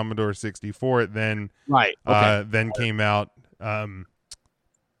and the Commodore 64. It then then came out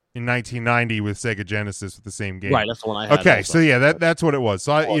in 1990 with Sega Genesis with the same game. Right, that's the one I had. Okay, also. so yeah, that's what it was.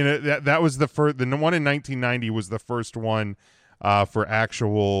 So that was the first. The one in 1990 was the first one for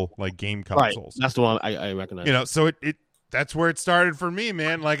actual like game consoles. Right, that's the one I recognize. So it that's where it started for me,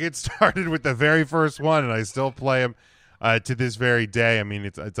 man. Like it started with the very first one, and I still play them to this very day. I mean,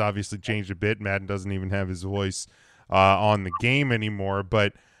 it's obviously changed a bit. Madden doesn't even have his voice on the game anymore,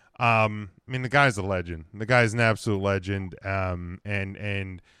 but the guy's a legend. The guy's an absolute legend. And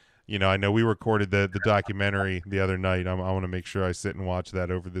I know we recorded the documentary the other night. I want to make sure I sit and watch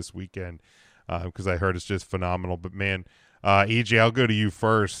that over this weekend because I heard it's just phenomenal. But man, EJ, I'll go to you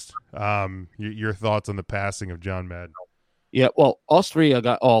first. Your thoughts on the passing of John Madden? Yeah, well, us three, I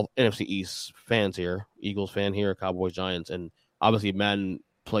got all NFC East fans here, Eagles fan here, Cowboys, Giants, and obviously Madden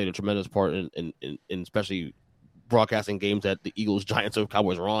played a tremendous part in especially broadcasting games that the Eagles, Giants, or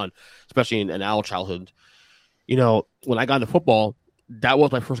Cowboys were on, especially in our childhood. You know, when I got into football, that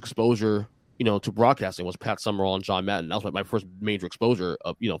was my first exposure, you know, to broadcasting was Pat Summerall and John Madden. That was my first major exposure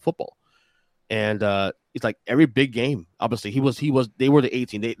of, you know, football. And it's like every big game, obviously they were the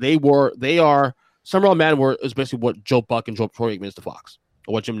 18. They are Summerall and Madden is basically what Joe Buck and Joe Torre is to Fox,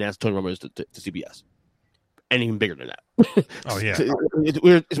 or what Jim Nantz and Tony Romo is to CBS. And even bigger than that. Oh, yeah. It's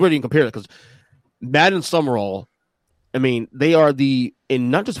weird you can compare it because Madden and Summerall, I mean, they are in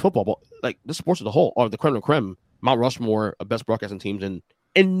not just football, but like the sports as a whole, are the creme de creme, Mount Rushmore of best broadcasting teams in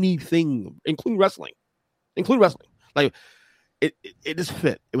anything, including wrestling. Like it just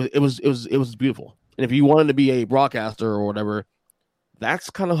fit. It was beautiful. And if you wanted to be a broadcaster or whatever,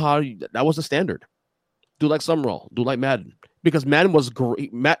 that's kind of that was the standard. Do like Summerall, do like Madden, because Madden was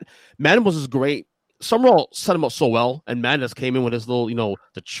great. Madden was as great. Summerall set him up so well, and Madden just came in with his little, you know,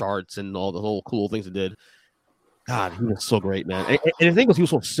 the charts and all the little cool things he did. God, he was so great, man. And the thing was, he was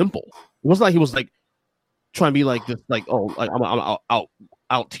so simple. It wasn't like he was like trying to be like this, like, oh, like I'm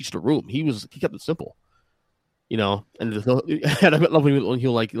out teach the room. He kept it simple, you know. And I love when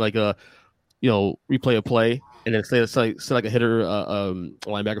he'll like you know, replay a play and then say like a hitter,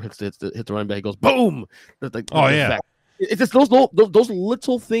 linebacker hits the running back. He goes boom. That's like, oh yeah. It's just those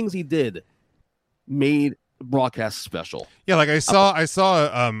little things he did made broadcast special. Yeah, like I saw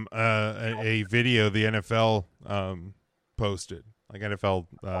a video the NFL posted, like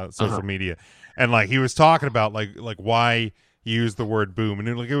NFL social media, and like he was talking about like why he used the word boom, and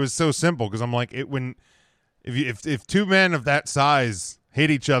it was so simple because I'm like if two men of that size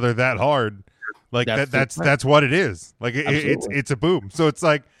hit each other that hard, like that's what it is. Like it's a boom. So it's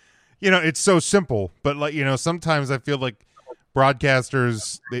like, you know, it's so simple, but like, you know, sometimes I feel like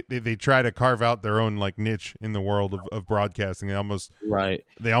broadcasters they try to carve out their own like niche in the world of broadcasting. They almost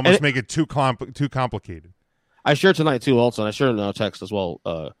make it too complicated. I shared tonight too, also, and I shared in our text as well,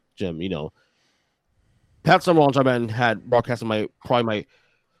 Jim. You know, Pat Summerall and John Madden had broadcasting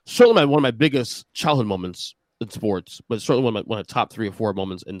certainly one of my biggest childhood moments in sports, but certainly one of the top 3 or 4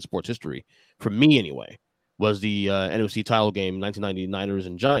 moments in sports history for me anyway was the NFC title game, 1990 Niners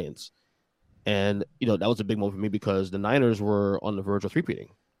and Giants. And, you know, that was a big moment for me because the Niners were on the verge of three-peating,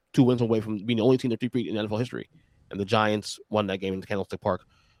 2 wins away from being the only team to three-peat in NFL history. And the Giants won that game in Candlestick Park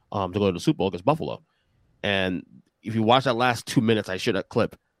to go to the Super Bowl against Buffalo. And if you watch that last 2 minutes, I shared that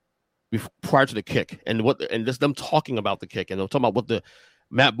clip prior to the kick, and just them talking about the kick, and they're talking about what the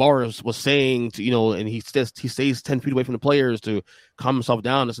Matt Barr was saying to, you know, and he stays 10 feet away from the players to calm himself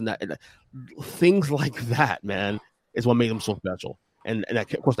down, this and that. And things like that, man, is what made him so special. And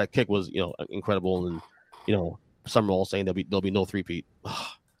that, of course, that kick was, you know, incredible. And, you know, Summerall saying there'll be no three-peat.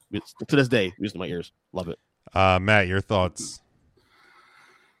 To this day, music in my ears. Love it. Matt, your thoughts?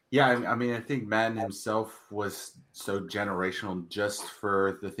 Yeah, I mean, I think Madden himself was so generational just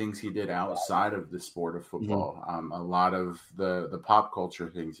for the things he did outside of the sport of football. A lot of the pop culture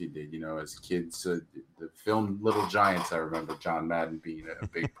things he did, you know, as kids, the film Little Giants, I remember John Madden being a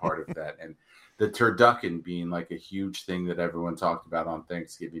big part of that. And the turducken being like a huge thing that everyone talked about on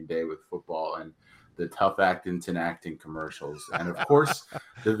Thanksgiving Day with football, and the Tough Actin' Tinactin' commercials. And of course,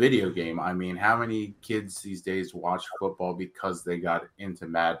 the video game. I mean, how many kids these days watch football because they got into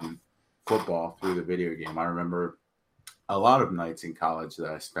Madden football through the video game? I remember a lot of nights in college that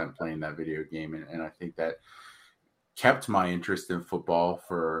I spent playing that video game. And I think that kept my interest in football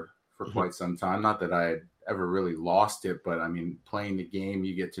for quite some time. Not that I had ever really lost it, but I mean, playing the game,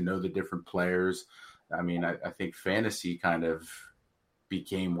 you get to know the different players. I mean, I think fantasy kind of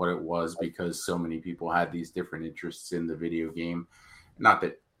became what it was because so many people had these different interests in the video game. Not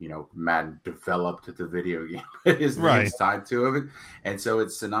that, you know, Madden developed the video game, his name's tied to it, and so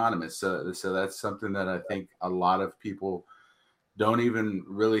it's synonymous. So that's something that I think a lot of people don't even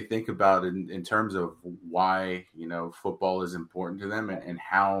really think about in terms of why, you know, football is important to them, and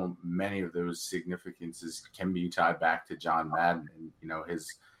how many of those significances can be tied back to John Madden and, you know,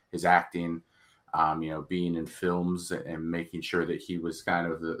 his acting. You know, being in films and making sure that he was kind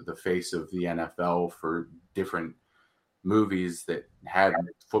of the face of the NFL for different movies that had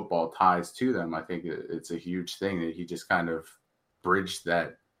football ties to them. I think it's a huge thing that he just kind of bridged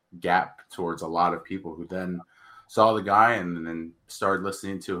that gap towards a lot of people who then saw the guy and then started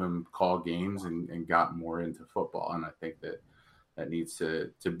listening to him call games and got more into football. And I think that needs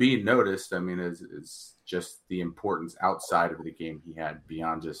to be noticed. I mean, it's just the importance outside of the game he had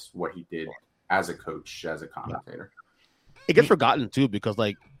beyond just what he did as a coach, as a commentator. It gets forgotten too because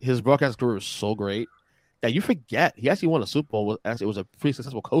like his broadcast career was so great that you forget he actually won a Super Bowl. It was a pretty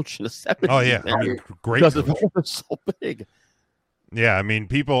successful coach in the 70s. Oh yeah, man. I mean, great. Because the role was so big. Yeah, I mean,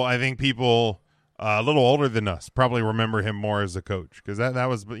 I think people a little older than us probably remember him more as a coach because that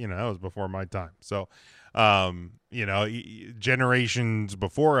was that was before my time. So, generations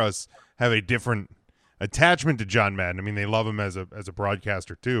before us have a different attachment to John Madden. I mean, they love him as a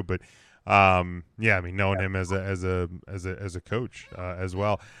broadcaster too, but I mean, knowing him as a coach as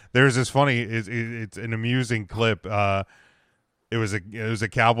well. There's this funny, it's an amusing clip. It was a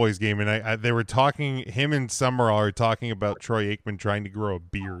Cowboys game, and they were talking. Him and Summerall are talking about Troy Aikman trying to grow a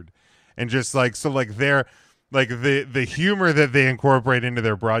beard, and just they're like the humor that they incorporate into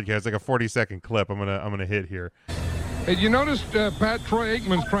their broadcast, like a 40-second clip. I'm gonna hit here. Hey, you noticed Pat Troy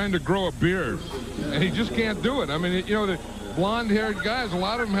Aikman's trying to grow a beard, and he just can't do it. I mean, the blonde-haired guys, a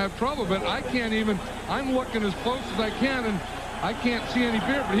lot of them have trouble, but I can't even. I'm looking as close as I can, and I can't see any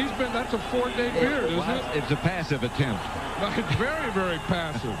beard. But that's a 4-day beard, isn't it? It's a passive attempt. It's very, very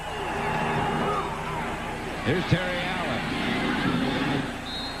passive. Here's Terry Allen.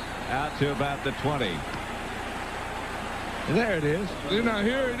 Out to about the 20. There it is. Now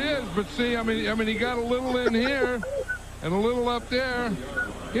here it is, but see, I mean, he got a little in here and a little up there.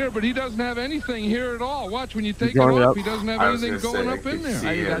 Here, but he doesn't have anything here at all. Watch, when you take it off, he doesn't have anything going up in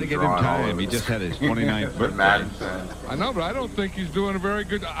there. You got to give him time. He just had his 29th birthday. I know, but I don't think he's doing a very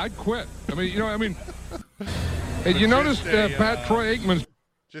good. I'd quit. I mean, hey, you noticed Pat Troy Aikman's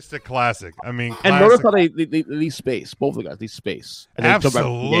just a classic. I mean, and notice how they leave space. Both of the guys leave space. And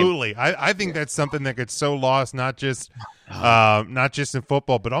absolutely. I think that's something that gets so lost, not just in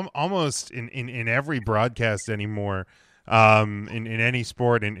football, but almost in every broadcast anymore. In any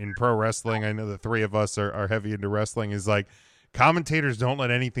sport, in pro wrestling, I know the three of us are heavy into wrestling, is like commentators don't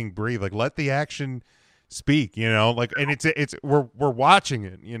let anything breathe. Like, let the action speak, like, and it's we're watching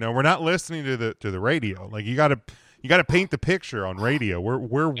it, we're not listening to the radio. Like, you gotta paint the picture on radio.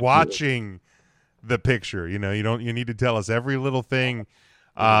 We're watching the picture, you need to tell us every little thing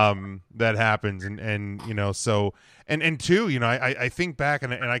that happens, and so and two, I think back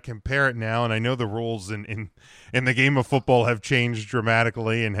and I compare it now, and I know the rules in the game of football have changed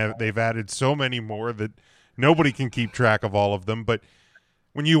dramatically, and they've added so many more that nobody can keep track of all of them. But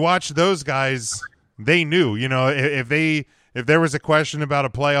when you watch those guys, they knew, if there was a question about a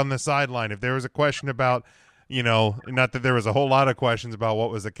play on the sideline, if there was a question about, not that there was a whole lot of questions about what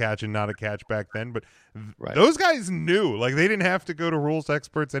was a catch and not a catch back then, but those guys knew. Like, they didn't have to go to rules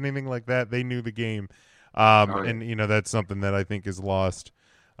experts, anything like that. They knew the game. And that's something that I think is lost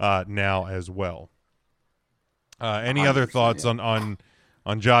now as well. Any other thoughts on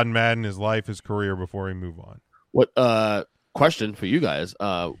John Madden, his life, his career before we move on? What question for you guys?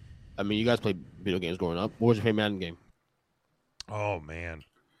 I mean, you guys played video games growing up. What was your favorite Madden game? Oh, man.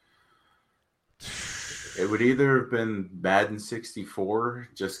 It would either have been Madden 64,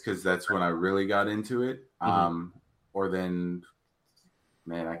 just because that's when I really got into it, or then,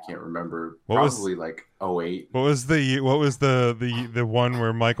 man, I can't remember. Probably like 08. What was the one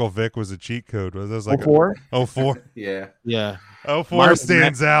where Michael Vick was a cheat code? Was this like 04? 04? Yeah. 04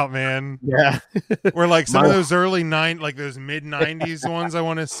 stands out, man. Yeah. Or like some of those those mid 90s ones, I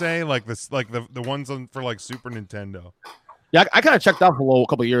want to say, like this, like the ones for like Super Nintendo. Yeah, I kind of checked out for a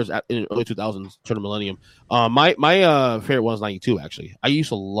couple of years in early 2000s, turn of millennium. My favorite one was 92, actually. I used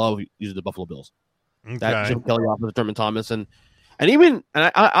to love using the Buffalo Bills. Okay. That Jim Kelly off with Thurman Thomas. And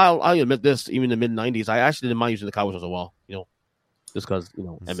I'll admit this, even in the mid-90s, I actually didn't mind using the Cowboys as well, just because,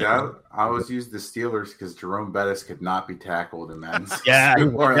 See, I always used the Steelers because Jerome Bettis could not be tackled in Madden. Yeah.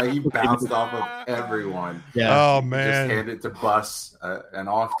 He bounced off of everyone. Yeah. Oh, man. Just handed to Bus an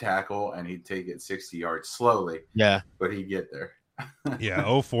off tackle, and he'd take it 60 yards slowly. Yeah. But he'd get there.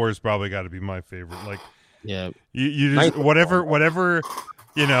 Yeah, 04 has probably got to be my favorite. Like, yeah. You just, whatever,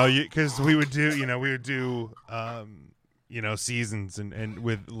 because we would do, seasons and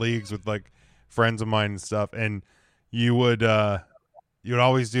with leagues with like friends of mine and stuff. And you would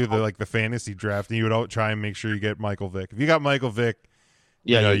always do the fantasy draft, and you would try and make sure you get Michael Vick. If you got Michael Vick,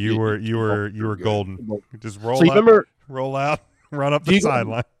 you were golden. Just roll out, run up the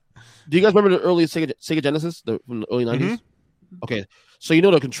sideline. Do you guys remember the early Sega Genesis from the early 90s? Mm-hmm. Okay, so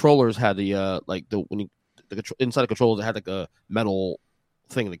the controllers had inside the controllers it had like a metal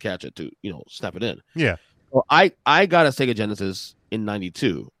thing to catch it to snap it in. Yeah. Well, I got a Sega Genesis in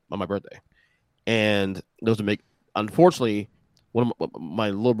 92 on my birthday, and those to make. Unfortunately, one of my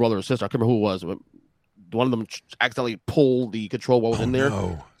little brother and sister, I can't remember who it was, one of them accidentally pulled the control while I was in there.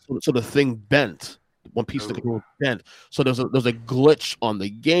 No. So the thing bent. One piece of the controller bent. So there's a glitch on the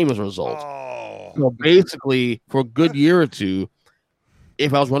game as a result. Oh. So basically, for a good year or two,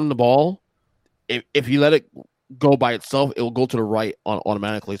 if I was running the ball, if you let it go by itself, it will go to the right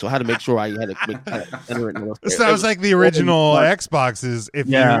automatically. So I had to make sure I had to enter it. This sounds like the original Xboxes. If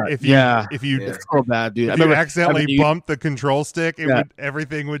you it's so bad, dude. If you accidentally bumped the control stick,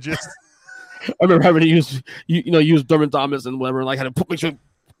 everything would just. I remember having to use Dermot Thomas and whatever. Like, had to make sure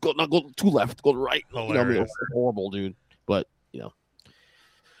not go to left, go to right. It was horrible, dude. But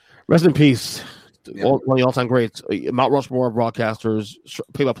rest in peace. One of the all-time greats, Mount Rushmore of broadcasters,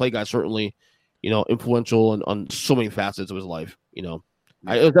 play-by-play guys, certainly. Influential on so many facets of his life.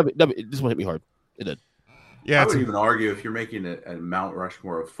 This one hit me hard. It did. Yeah, I would even argue if you're making a Mount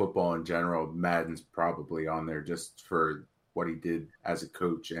Rushmore of football in general, Madden's probably on there just for what he did as a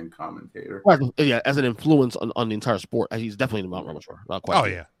coach and commentator. Right. Yeah, as an influence on the entire sport. He's definitely in the Mount Rushmore. Not quite. Oh,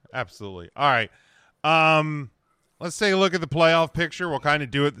 yeah, absolutely. All right. Let's take a look at the playoff picture. We'll kind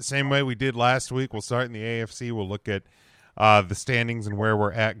of do it the same way we did last week. We'll start in the AFC. We'll look at the standings and where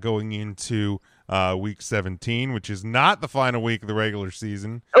we're at going into week 17, which is not the final week of the regular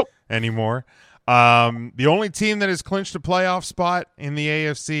season anymore. The only team that has clinched a playoff spot in the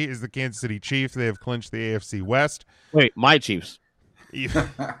AFC is the Kansas City Chiefs. They have clinched the AFC West. Wait, my Chiefs.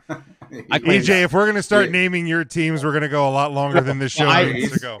 EJ, if we're going to start naming your teams, we're going to go a lot longer than this show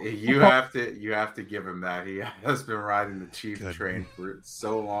needs to go. You have to give him that. He has been riding the Chiefs train for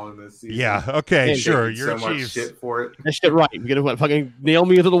so long this season. Yeah, okay, sure. You're so much shit for it. That shit right. You're going to fucking nail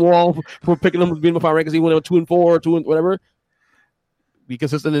me into the wall for picking them, being my power rankings, even 2-4 or 2 and whatever. Be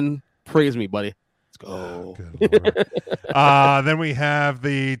consistent and praise me, buddy. Let's go. Then we have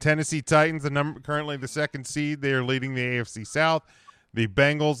the Tennessee Titans, currently the 2nd seed. They are leading the AFC South. The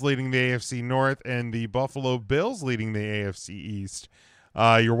Bengals leading the AFC North, and the Buffalo Bills leading the AFC East.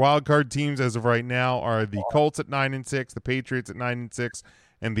 Your wild card teams as of right now are the Colts at 9-6, the Patriots at 9-6,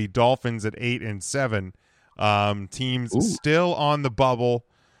 and the Dolphins at 8-7. Teams still on the bubble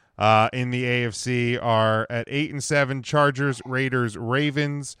in the AFC are at 8-7. Chargers, Raiders,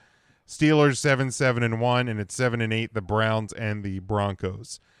 Ravens, Steelers 7-7-1, and at 7-8 the Browns and the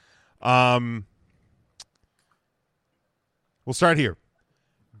Broncos. We'll start here.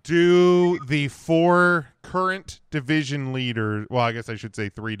 Do the 4 current division leaders, well, I guess I should say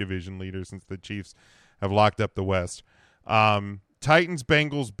 3 division leaders since the Chiefs have locked up the West. Titans,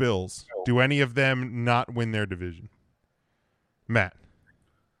 Bengals, Bills. Do any of them not win their division? Matt.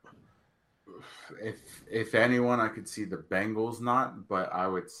 If anyone, I could see the Bengals not, but I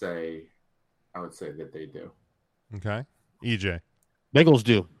would say that they do. Okay. EJ. Bengals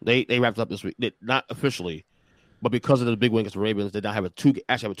do. They wrapped up this week. Not officially. But because of the big win against the Ravens, they now have a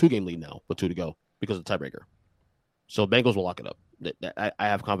 2-game lead now with 2 to go because of the tiebreaker. So Bengals will lock it up. I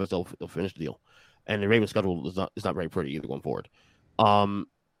have confidence they'll finish the deal. And the Ravens schedule is not very pretty either going forward. Obviously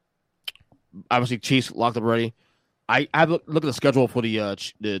Chiefs locked up already. I have look at the schedule for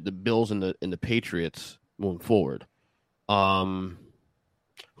the Bills and the Patriots moving forward. Who's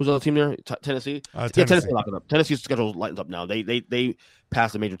the other team there? Tennessee. Tennessee locked it up. Tennessee's schedule lightens up now. They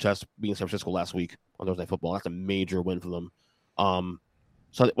passed a major test beating San Francisco last week on Thursday Night Football. That's a major win for them.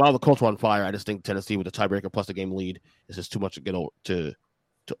 So while the Colts were on fire, I just think Tennessee with the tiebreaker plus the game lead is just too much to get to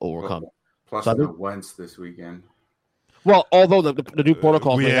overcome. Plus the Wentz this weekend. Well, although the new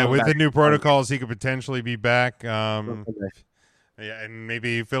protocols, with the new protocols, he could potentially be back. Yeah, and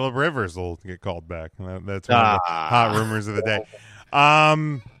maybe Phillip Rivers will get called back. That's one of the hot rumors of the day.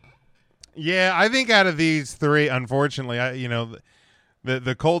 Yeah, I think out of these 3, unfortunately,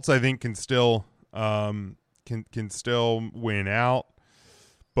 the Colts I think can still can still win out,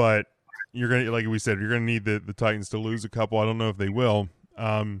 but you're gonna, like we said, you're gonna need the Titans to lose a couple. I don't know if they will.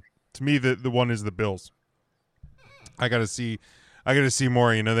 To me, the one is the Bills. I gotta see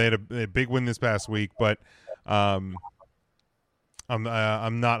more. They had a big win this past week, but I'm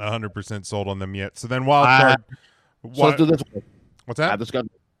not 100% sold on them yet. So then wild card. So let's do this one. What's that? Have this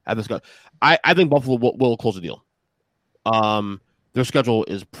gun. I think Buffalo will close the deal. Their schedule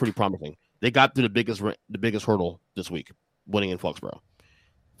is pretty promising. They got through the biggest hurdle this week, winning in Foxborough.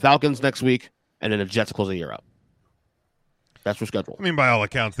 Falcons next week, and then the Jets close the year out. That's their schedule. I mean, by all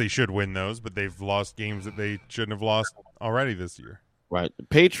accounts, they should win those, but they've lost games that they shouldn't have lost already this year. Right. The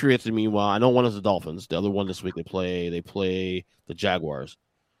Patriots, meanwhile, I know one is the Dolphins. The other one this week they play the Jaguars.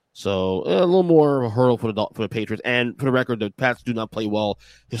 So a little more of a hurdle for the Patriots. And for the record, the Pats do not play well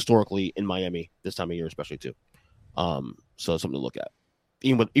historically in Miami this time of year, especially too. So it's something to look at,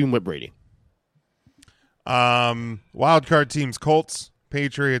 even with Brady. Wild card teams: Colts,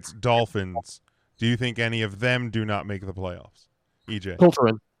 Patriots, Dolphins. Do you think any of them do not make the playoffs? EJ. Colts are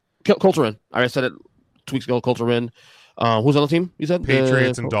in. Colts are in. I already said it 2 weeks ago. Colts are in. Who's on the team? You said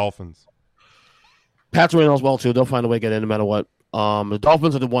Patriots and Dolphins. Pats are in as well too. They'll find a way to get in no matter what. The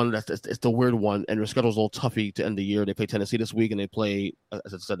Dolphins are the one it's the weird one, and their schedule's a little toughy to end the year. They play Tennessee this week, and they play,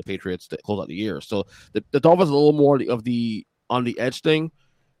 as I said, the Patriots to close out the year. So the Dolphins are a little more of the on the edge thing.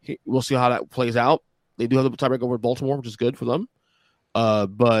 We'll see how that plays out. They do have the tiebreaker over Baltimore, which is good for them.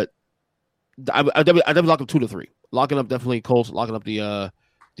 But I definitely lock up 2-3. Locking up definitely Colts. Locking up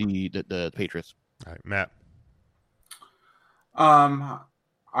the Patriots. All right, Matt.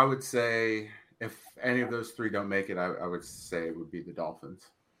 I would say if any of those three don't make it, I would say it would be the Dolphins.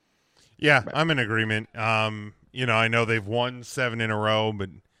 Yeah, I'm in agreement. I know they've won 7 in a row, but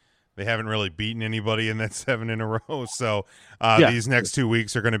they haven't really beaten anybody in that 7 in a row. So these next 2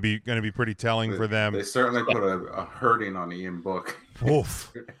 weeks are going to be pretty telling for them. They certainly put a hurting on Ian Book.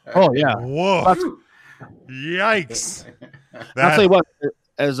 Oof. Oh yeah. Whoa. Yikes. I'll tell you what.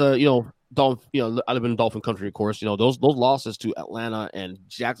 As I live in Dolphin country, of course. Those losses to Atlanta and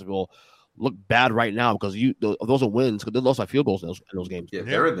Jacksonville look bad right now because those are wins because they lost by field goals in those games. Yeah,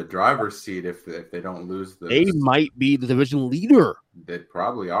 they're in the driver's seat if they don't lose those. They might be the division leader. They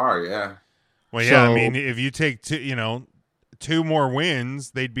probably are, yeah. Well, yeah, I mean, if you take two more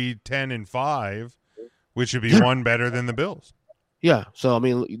wins, they'd be 10-5, which would be one better than the Bills. Yeah, so I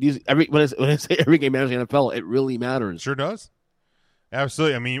mean, when I say every game matters in the NFL, it really matters. Sure does.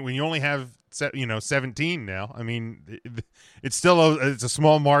 Absolutely. I mean, when you only have 17 now, I mean, it's still it's a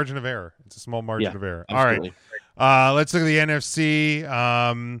small margin of error. It's a small margin of error. Absolutely. All right. Let's look at the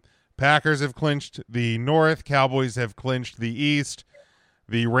NFC. Packers have clinched the North. Cowboys have clinched the East.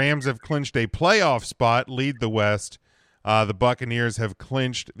 The Rams have clinched a playoff spot, lead the West. The Buccaneers have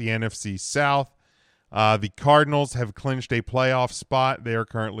clinched the NFC South. The Cardinals have clinched a playoff spot. They are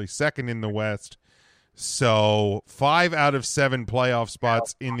currently second in the West. So 5 out of 7 playoff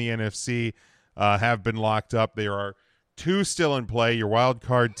spots in the NFC have been locked up. There are 2 still in play. Your wild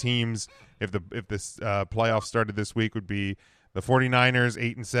card teams, if this playoff started this week, would be the 49ers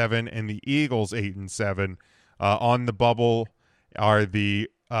 8-7 and the Eagles 8-7. On the bubble are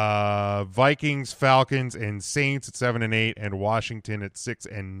the Vikings, Falcons, and Saints at 7-8, and Washington at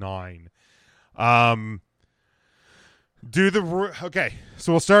 6-9. Okay,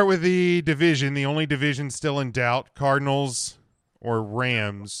 so we'll start with the division. The only division still in doubt: Cardinals or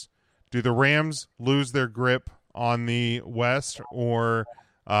Rams. Do the Rams lose their grip on the West, or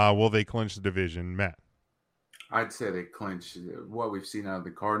will they clinch the division, Matt? I'd say they clinch. What we've seen out of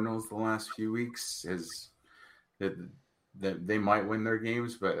the Cardinals the last few weeks is that they might win their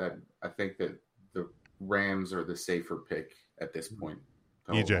games, but I think that the Rams are the safer pick at this point.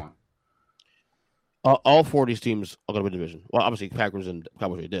 EJ. All 4 of these teams are going to win the division. Well, obviously, Packers and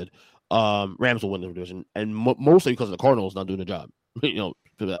Cowboys did. Rams will win the division, and mostly because of the Cardinals not doing the job. Put it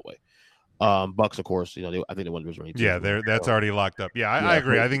that way. Bucks, of course. I think they won the division. Yeah, that's already locked up. Yeah, I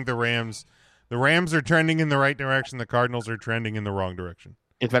agree. I think the Rams are trending in the right direction. The Cardinals are trending in the wrong direction.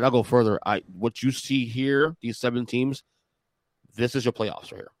 In fact, I'll go further. What you see here, these 7 teams, this is your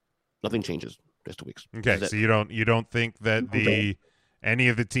playoffs right here. Nothing changes. Just 2 weeks. Okay, so you don't think that any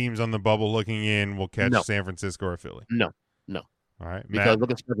of the teams on the bubble looking in will catch San Francisco or Philly? No. All right, because Matt, look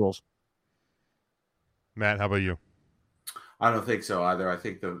at schedules. Matt, how about you? I don't think so either. I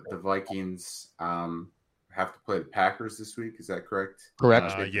think the Vikings have to play the Packers this week. Is that correct?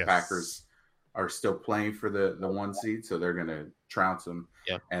 Correct. I think yes. The Packers are still playing for the 1 seed, so they're going to trounce them.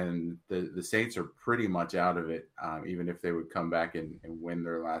 Yeah. And the Saints are pretty much out of it, even if they would come back and win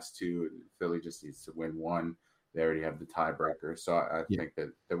their last 2. Philly just needs to win 1. They already have the tiebreaker. So I think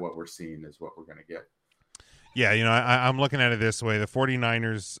that what we're seeing is what we're going to get. Yeah, I'm looking at it this way. The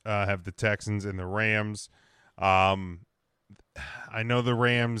 49ers have the Texans and the Rams. I know the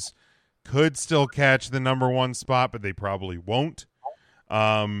Rams could still catch the number 1 spot, but they probably won't.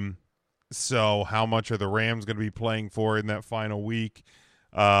 So how much are the Rams going to be playing for in that final week?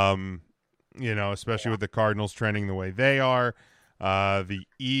 Especially with the Cardinals trending the way they are. The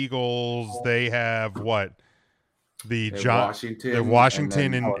Eagles, they have what?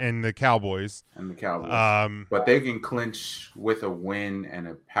 Washington and the Cowboys. And the Cowboys. But they can clinch with a win and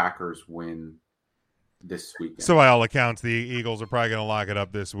a Packers win this weekend. So by all accounts, the Eagles are probably going to lock it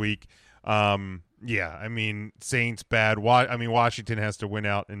up this week. Saints bad. Washington has to win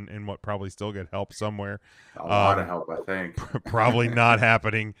out and what probably still get help somewhere. A lot of help, I think. Probably not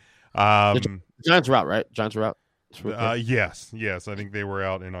happening. Giants are out, right? Giants are out. Yes. I think they were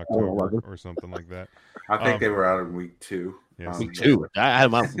out in October or something like that. I think they were out in week 2. Yes. Week 2. I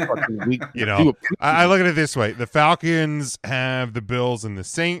had them out week. I look at it this way: the Falcons have the Bills and the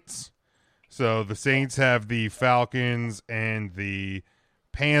Saints. So the Saints have the Falcons and the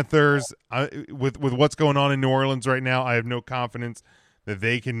Panthers. With what's going on in New Orleans right now, I have no confidence that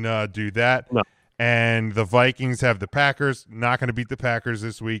they can do that. No. And the Vikings have the Packers. Not going to beat the Packers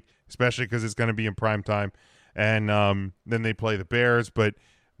this week, especially because it's going to be in prime time. And then they play the Bears. But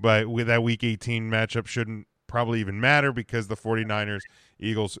with that Week 18 matchup shouldn't probably even matter because the 49ers,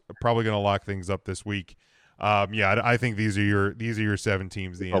 Eagles are probably going to lock things up this week. I think these are your 7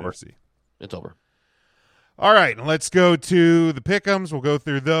 teams in the NFC. It's over. All right, let's go to the pick'ems. We'll go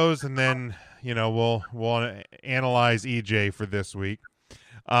through those, and then we'll analyze EJ for this week.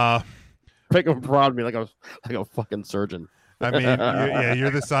 Pick'em proud me like a fucking surgeon. I mean,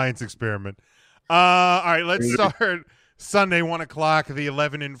 you're the science experiment. All right, let's start Sunday 1 o'clock. The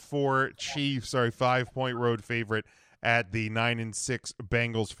 11-4 Chiefs are a 5-point road favorite at the 9-6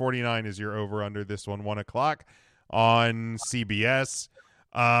 Bengals. 49 is your over under this one. 1 o'clock on CBS.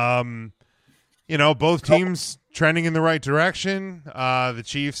 Both teams trending in the right direction. The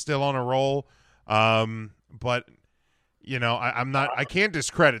Chiefs still on a roll. But I can't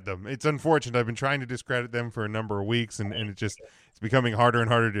discredit them. It's unfortunate. I've been trying to discredit them for a number of weeks, and it's becoming harder and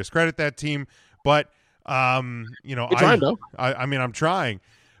harder to discredit that team. But I'm trying.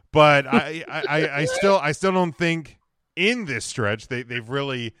 But I still don't think in this stretch they've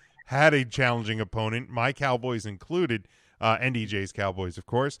really had a challenging opponent, my Cowboys included, and EJ's Cowboys, of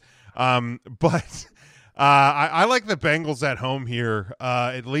course. But I like the Bengals at home here,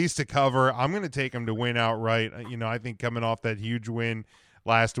 at least to cover. I'm going to take them to win outright. I think coming off that huge win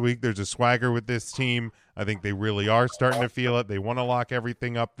last week, there's a swagger with this team. I think they really are starting to feel it. They want to lock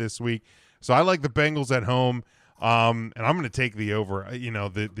everything up this week. So I like the Bengals at home, and I'm going to take the over.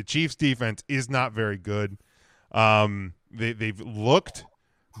 The Chiefs defense is not very good. They've looked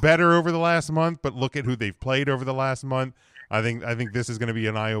better over the last month, but look at who they've played over the last month. I think this is going to be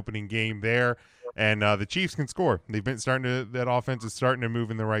an eye-opening game there, and the Chiefs can score. They've been that offense is starting to move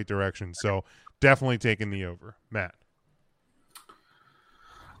in the right direction. So definitely taking the over. Matt.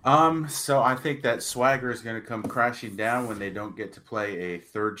 So I think that swagger is going to come crashing down when they don't get to play a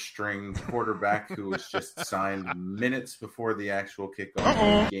third-string quarterback who was just signed minutes before the actual kickoff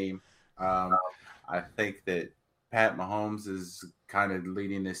of the game. I think that Pat Mahomes is kind of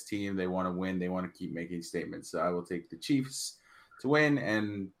leading this team. They want to win. They want to keep making statements. So I will take the Chiefs to win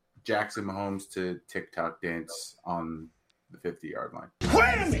and Jackson Mahomes to TikTok dance on the 50-yard line.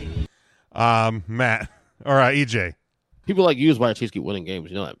 Matt. All right, EJ. People like you is why the Chiefs keep winning games.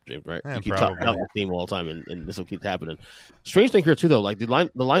 You know that, James, right? Yeah, you keep talking about the team all the time, and this will keep happening. Strange thing here too, though. Like the line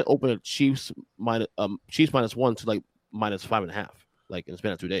opened at Chiefs minus -1 to like -5.5, like in the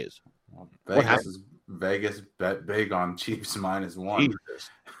span of 2 days. Well, Vegas bet big on Chiefs -1.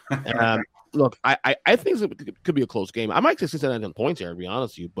 Look, I think it could be a close game. I might say 6-9 points here, to be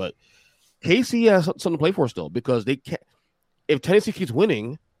honest with you, but KC has something to play for still because they can't. If Tennessee keeps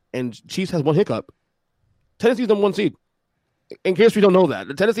winning and Chiefs has one hiccup, Tennessee's number 1 seed. In case we don't know that,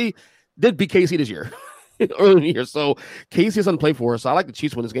 Tennessee did beat KC this year, early in the year, so KC has something to play for. So I like the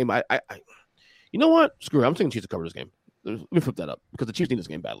Chiefs win this game. I you know what? Screw it. I'm taking Chiefs to cover this game. Let me flip that up because the Chiefs need this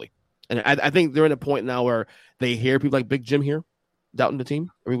game badly. And I think they're in a point now where they hear people like Big Jim here doubting the team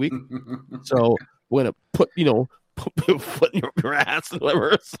every week. So we're going to put your foot in your ass and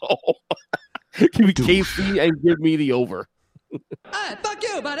whatever. So give me KC and give me the over. Hey, fuck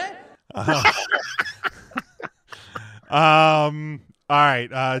you, buddy. All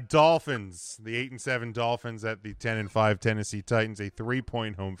right. Dolphins, the 8-7 Dolphins at the 10-5 Tennessee Titans, a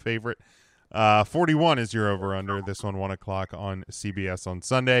 3-point home favorite. 41 is your over under. This one 1 o'clock on CBS on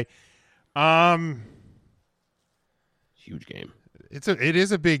Sunday. Huge game. It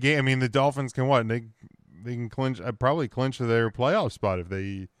is a big game. I mean, the Dolphins can what? They can probably clinch their playoff spot if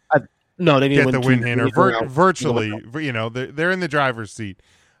they they need get to the win in or virtually. They're in the driver's seat.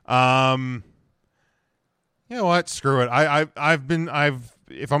 You know what? Screw it.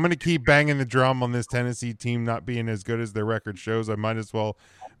 If I'm going to keep banging the drum on this Tennessee team not being as good as their record shows, I might as well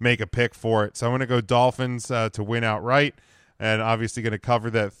make a pick for it. So I'm going to go Dolphins to win outright, and obviously going to cover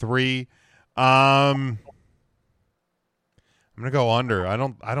that 3. I'm going to go under.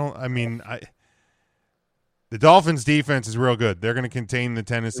 The Dolphins defense is real good. They're going to contain the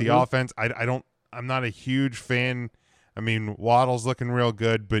Tennessee offense. I'm not a huge fan. I mean, Waddle's looking real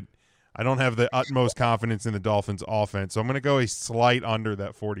good, but I don't have the utmost confidence in the Dolphins offense. So I'm going to go a slight under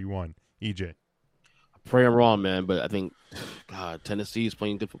that 41. EJ. I pray I'm wrong, man, but I think, God, Tennessee is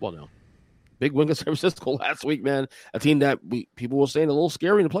playing good football now. Big win against San Francisco last week, man. A team that people were saying a little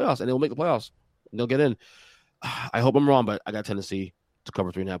scary in the playoffs, and they'll make the playoffs. And they'll get in. I hope I'm wrong, but I got Tennessee to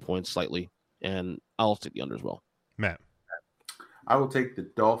cover 3.5 points slightly, and I'll take the under as well. Matt. I will take the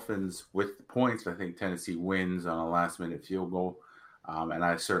Dolphins with the points. I think Tennessee wins on a last-minute field goal, and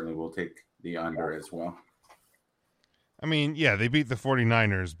I certainly will take the under as well. I mean, yeah, they beat the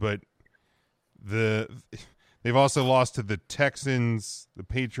 49ers, but They've also lost to the Texans, the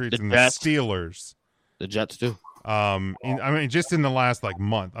Patriots, and Jets. the Steelers. The Jets too. Just in the last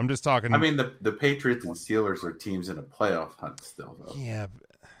month. I'm just talking. I mean, the Patriots and Steelers are teams in a playoff hunt still, though. Yeah.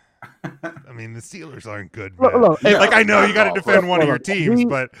 I mean, the Steelers aren't good. Look, I know you got to defend one of your teams,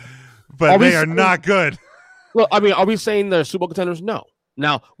 but they are not good. Look, I mean, are we saying they're Super Bowl contenders? No.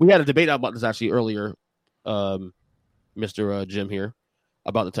 Now, we had a debate about this actually earlier, Mr. Jim here,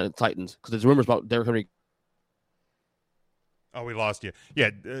 about the Titans, because there's rumors about Derrick Henry. Oh, we lost you.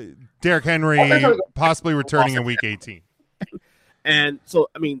 Yeah, Derrick Henry possibly returning in Week 18. And so,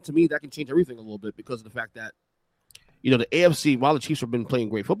 I mean, to me, that can change everything a little bit because of the fact that, the AFC, while the Chiefs have been playing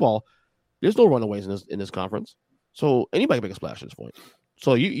great football, there's no runaways in this conference. So anybody can make a splash at this point.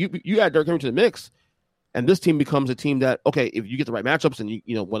 So you add Derrick Henry to the mix, and this team becomes a team that, okay, if you get the right matchups and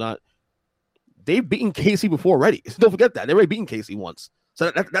you whatnot, they've beaten KC before already. Don't forget that. They've already beaten KC once.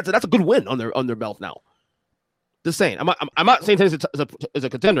 So that's a good win on their belt now. Just saying. I'm not saying Tennessee is a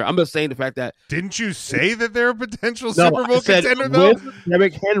contender. I'm just saying the fact that. Didn't you say that they're a potential Super Bowl contender, though? With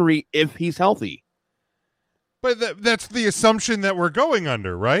Derrick Henry, if he's healthy. But that's the assumption that we're going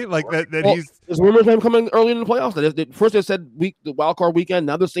under, right? Like that he's. There's rumors of him coming early in the playoffs. First they said the wild card weekend.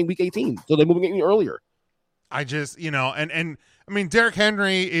 Now they're saying Week 18. So they're moving it earlier. I just, and I mean, Derrick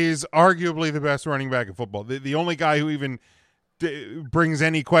Henry is arguably the best running back in football. The only guy who even brings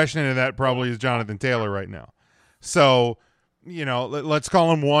any question into that probably is Jonathan Taylor right now. So, let's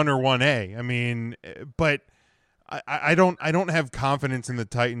call him 1 or 1A. I mean, but I don't have confidence in the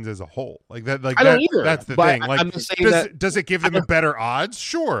Titans as a whole. Like that. Like I don't either. That's the but thing. Like, does it give them a better odds?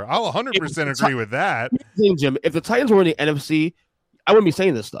 Sure, I'll 100% agree with that. Jim, if the Titans were in the NFC, I wouldn't be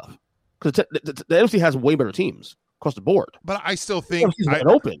saying this stuff because the NFC has way better teams across the board. But I still think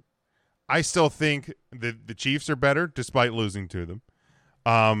open. I still think the Chiefs are better despite losing to them.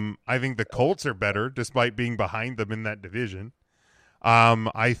 I think the Colts are better despite being behind them in that division.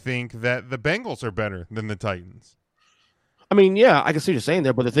 I think that the Bengals are better than the Titans. I mean, yeah, I can see what you're saying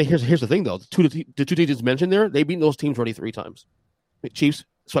there, but here's the thing though: the two teams mentioned there, they've beaten those teams already 3 times. The Chiefs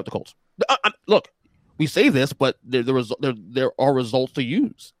swept the Colts. Look, we say this, but there are results to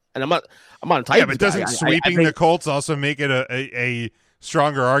use, and I'm not a Titans. Yeah, but doesn't sweeping the Colts also make it a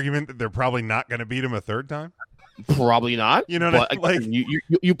stronger argument that they're probably not going to beat them a third time? Probably not. You know,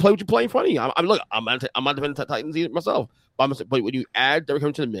 you play what you play in front of you. I'm not defending the Titans either myself. But when you add Derrick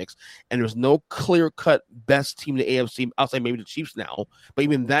Henry to the mix, and there's no clear-cut best team in the AFC, I'll say maybe the Chiefs now, but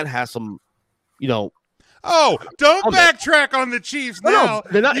even that has some, Oh, don't backtrack on the Chiefs now. No,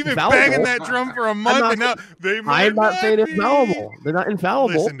 they're not You've been infallible. banging that drum for a month, and now they might I'm not saying be. infallible. They're not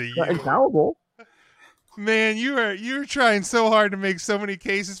infallible. Listen to They're you. infallible. Man, you're trying so hard to make so many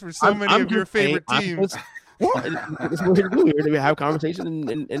cases for so many of your favorite teams. It's what we're doing here. To have a conversation,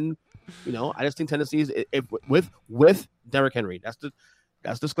 and I just think Tennessee is with Derrick Henry. That's the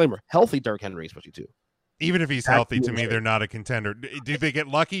disclaimer. Healthy Derrick Henry, especially too. Even if he's healthy, to me, they're not a contender. Do they get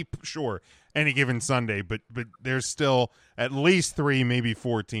lucky? Sure, any given Sunday, but there's still at least 3, maybe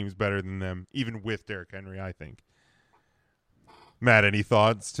 4 teams better than them, even with Derrick Henry, I think. Matt, any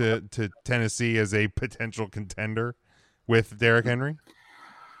thoughts to Tennessee as a potential contender with Derrick Henry?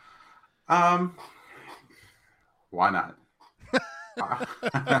 Why not?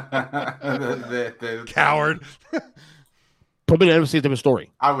 the Coward. Probably the NFC is a different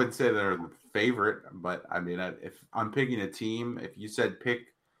story. I would say they're the favorite, but I mean, if I'm picking a team, if you said pick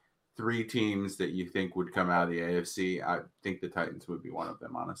 3 teams that you think would come out of the AFC, I think the Titans would be one of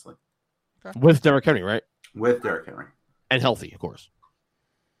them, honestly. Okay. With Derrick Henry, right? With Derrick Henry. And healthy, of course.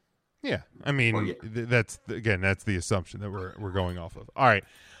 Yeah, I mean, Well, yeah. That's the assumption that we're going off of. All right,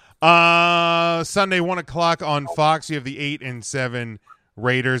 Sunday 1:00 on Fox. You have the 8-7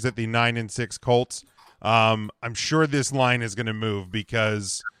 Raiders at the 9-6 Colts. I'm sure this line is going to move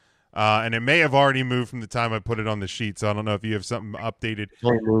because, and it may have already moved from the time I put it on the sheet. So I don't know if you have something updated.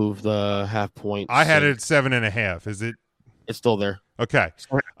 Don't move the half point. I had it at 7.5. Is it? It's still there. Okay.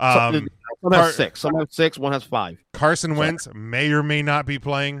 Some have 6. Some have 6. One has 5. Carson Wentz may or may not be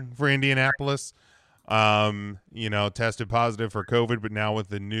playing for Indianapolis. Tested positive for COVID, but now with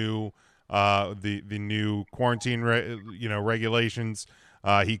the new the new quarantine regulations,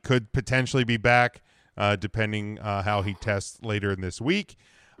 he could potentially be back depending how he tests later in this week.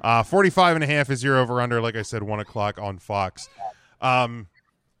 45.5 is your over under. Like I said, 1:00 on Fox.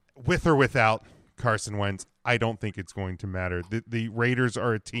 With or without Carson Wentz, I don't think it's going to matter. The Raiders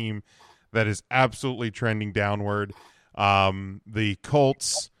are a team that is absolutely trending downward. The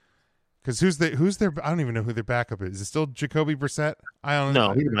Colts, because who's their? I don't even know who their backup is. Is it still Jacoby Brissett? I don't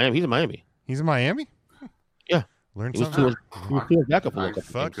know. No, he's in Miami. He's in Miami. Yeah. Learn He was something. he was backup for a couple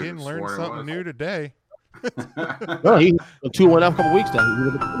Fucking learned something new today. No, he 2-1 a couple weeks now. He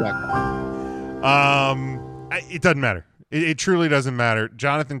was a quarterback. It doesn't matter. It truly doesn't matter.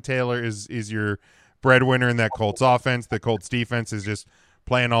 Jonathan Taylor is your breadwinner in that Colts offense. The Colts defense is just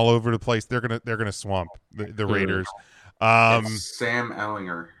playing all over the place. They're gonna swamp the Raiders. It's Sam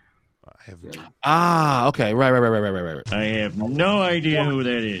Ellinger. Okay, right. I have no idea who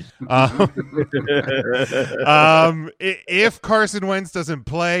that is. If Carson Wentz doesn't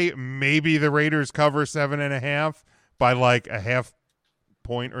play, maybe the Raiders cover 7.5 by like a half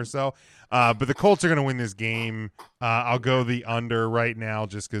point or so. But the Colts are going to win this game. I'll go the under right now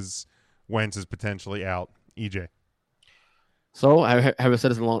just because Wentz is potentially out. EJ. So I haven't said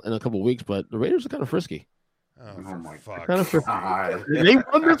this in a couple of weeks, but the Raiders are kind of frisky. Oh my fuck! Kind of frisky. They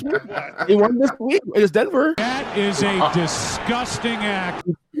won this week. They won this week. It's Denver. That is a disgusting act.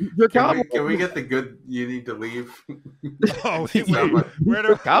 Can we get the good? You need to leave. Oh, where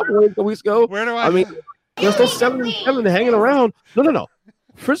do Cowboys a weeks ago? Where do I mean, they're still 7-7 hanging around. No.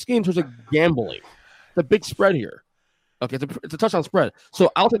 Frisky in terms of gambling. It's a big spread here. Okay, it's a touchdown spread.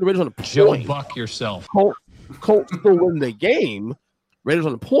 So I'll take the Raiders on the points. Joe Buck yourself. Colts still win the game. Raiders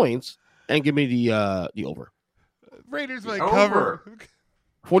on the points, and give me the over. Raiders might cover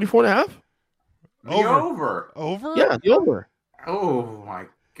 44.5. Over. Yeah, the over. Oh my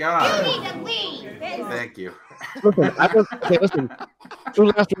God! Thank you. Listen. Through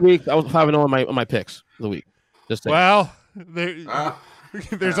the last 3 weeks, I was 5-0 on my picks of the week. Just saying. Well,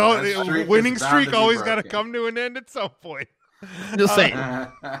 there's always winning streak always got to broken. come to an end at some point. Just saying.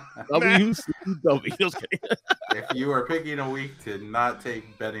 WCW. Just kidding. If you are picking a week to not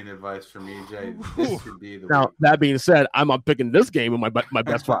take betting advice from EJ, this would be the Now, week. that being said, I'm not picking this game in my best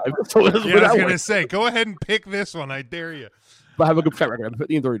five. So I was going to say, go ahead and pick this one. I dare you. But I have a good track record. I'm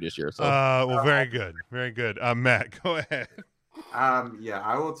 15-30 this year. So. Well, very good. Very good. Matt, go ahead. Yeah,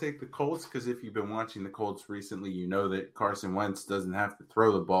 I will take the Colts because if you've been watching the Colts recently, you know that Carson Wentz doesn't have to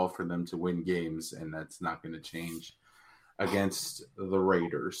throw the ball for them to win games, and that's not going to change against the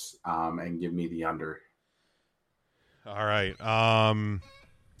Raiders. And give me the under. All right.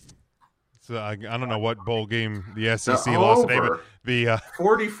 So I don't know what bowl game the SEC The lost today, over. but the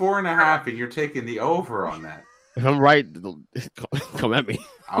 44.5, and you're taking the over on that. If I'm right, come at me.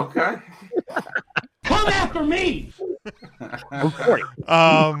 Okay. Come after me. I'm 40.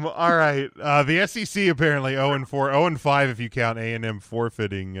 All right. The SEC apparently 0-4, 0-5 if you count A&M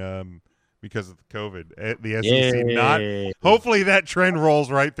forfeiting because of the COVID. The SEC not. Hopefully that trend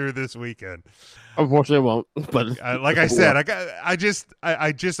rolls right through this weekend. Unfortunately, it won't. But like I said, I got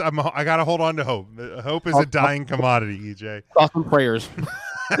to hold on to hope. Hope is a dying commodity. EJ. Thoughts and prayers.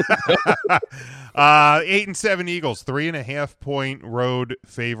 8-7 Eagles, 3.5 point road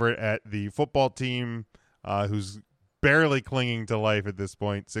favorite at the football team, who's barely clinging to life at this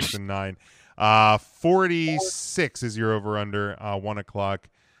point. 6-9. 46 is your over under. 1 o'clock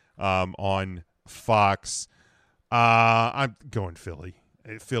on Fox. I'm going Philly.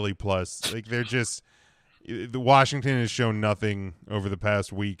 Philly plus. Like they're just. The Washington has shown nothing over the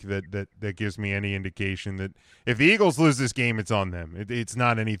past week that gives me any indication that if the Eagles lose this game, it's on them. It's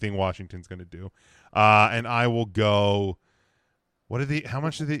not anything Washington's going to do. And I will go. What did the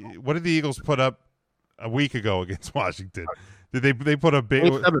Eagles put up a week ago against Washington? Did they put a big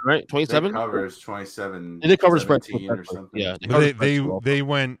 27, right? 27 covers 27. They cover the spread or something. Yeah,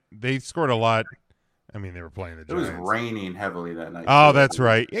 they scored a lot. I mean, they were playing the Giants. It was raining heavily that night. Oh, that's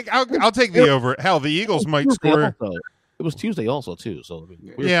right. I'll take the over. Hell, the Eagles might score. It was Tuesday also too. So I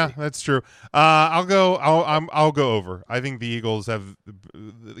mean, yeah, that's true. I'll go over. I think the Eagles have.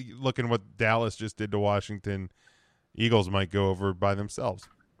 Looking what Dallas just did to Washington, Eagles might go over by themselves.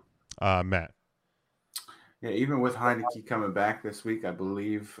 Matt. Yeah, even with Heineke coming back this week, I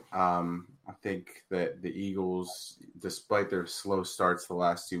believe. I think that the Eagles, despite their slow starts the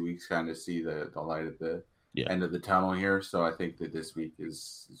last 2 weeks, kind of see the light at the end of the tunnel here. So I think that this week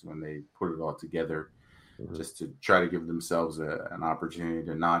is when they put it all together, just to try to give themselves an opportunity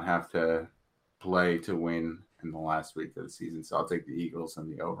to not have to play to win in the last week of the season. So I'll take the Eagles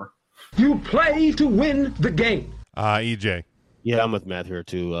and the over. You play to win the game. EJ. Yeah, I'm with Matt here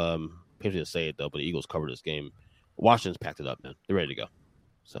too. Painful to say it though, but the Eagles covered this game. Washington's packed it up, man. They're ready to go.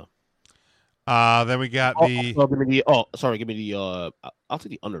 So. Then we got give me the. I'll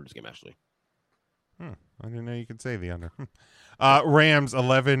take the under in this game actually. I didn't know you could say the under. Rams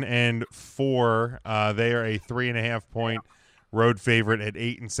 11-4. They are a 3.5 point road favorite at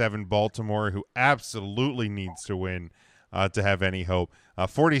 8-7 Baltimore, who absolutely needs to win to have any hope.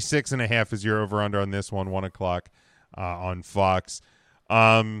 46.5 is your over under on this one. 1 o'clock on Fox.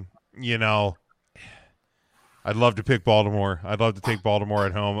 I'd love to pick Baltimore. I'd love to take Baltimore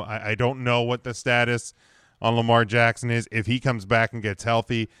at home. I don't know what the status on Lamar Jackson is. If he comes back and gets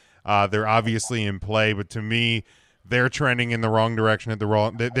healthy, they're obviously in play. But to me, they're trending in the wrong direction at the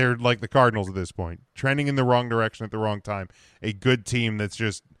wrong. They're like the Cardinals at this point, trending in the wrong direction at the wrong time. A good team that's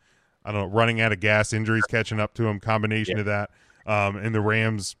just, I don't know, running out of gas, injuries catching up to them, combination of that. And the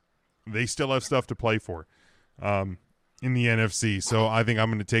Rams, they still have stuff to play for in the NFC. So I think I'm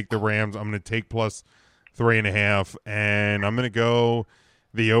going to take the Rams. I'm going to take plus 3.5, and I'm going to go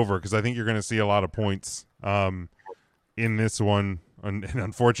the over because I think you're going to see a lot of points in this one. And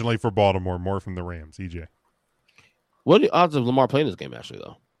unfortunately for Baltimore, more from the Rams. EJ. What are the odds of Lamar playing this game, actually,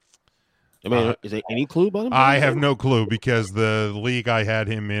 though? I mean, is there any clue about him? I have no clue because the league I had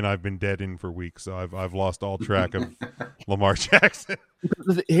him in, I've been dead in for weeks, so I've lost all track of Lamar Jackson.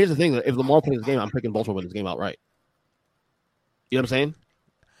 Here's the thing: if Lamar plays this game, I'm picking Baltimore to win this game outright. You know what I'm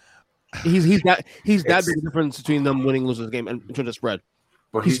saying? He's that big a difference between them winning and losing this game and in terms of spread.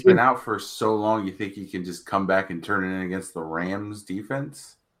 But he's been out for so long. You think he can just come back and turn it in against the Rams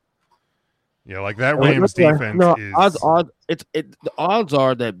defense? Yeah, like that Rams defense is. The odds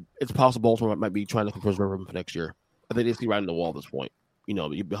are that it's possible Baltimore might be trying to preserve him for next year. I think they see right in the wall at this point. You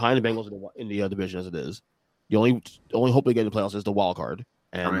know, you're behind the Bengals in the division as it is. The only hope they get in the playoffs is the wild card.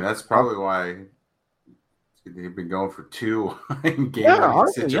 And I mean, that's probably why they've been going for 2 in game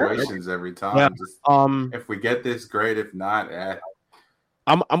situations every time. Yeah. Just, if we get this, great. If not,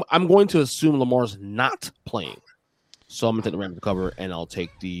 I'm going to assume Lamar's not playing, so I'm gonna take the Rams to cover, and I'll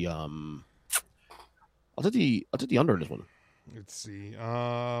take the I'll take the under in this one. Let's see.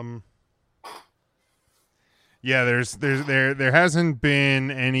 Yeah, there hasn't been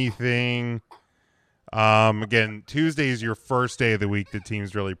anything. Again, Tuesday is your first day of the week that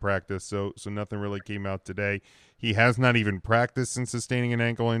teams really practice, so nothing really came out today. He has not even practiced since sustaining an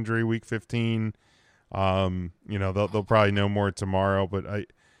ankle injury week 15. You know, they'll probably know more tomorrow, but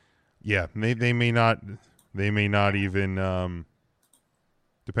they may not even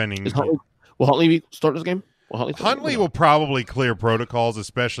depending. Will Huntley start this game? Huntley will probably clear protocols,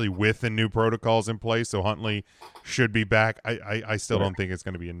 especially with the new protocols in place. So Huntley should be back. I still don't think it's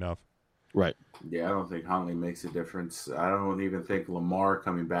going to be enough. Right. Yeah, I don't think Huntley makes a difference. I don't even think Lamar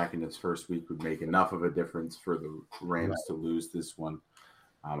coming back in his first week would make enough of a difference for the Rams to lose this one.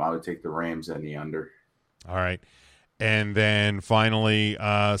 I would take the Rams and the under. All right. And then finally,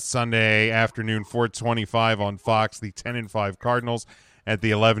 Sunday afternoon, 4:25 on Fox, the 10-5 Cardinals at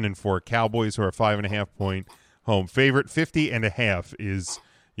the 11-4 Cowboys, who are 5.5-point home favorite. 50.5 is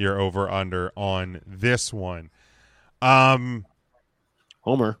your over/under on this one. Homer.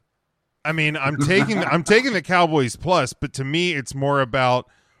 I mean, I'm taking the Cowboys plus, but to me, it's more about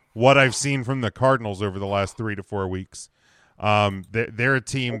what I've seen from the Cardinals over the last 3 to 4 weeks. They're a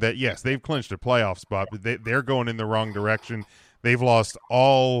team that, yes, they've clinched a playoff spot, but they're going in the wrong direction. They've lost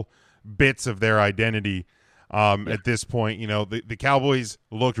all bits of their identity at this point. You know, the Cowboys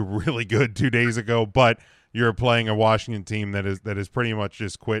looked really good 2 days ago, but you're playing a Washington team that is pretty much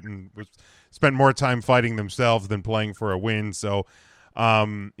just quit and spent more time fighting themselves than playing for a win. So,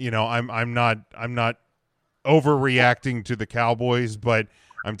 you know, I'm not overreacting to the Cowboys, but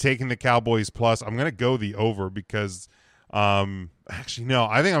I'm taking the Cowboys plus. I'm going to go the over because actually, no,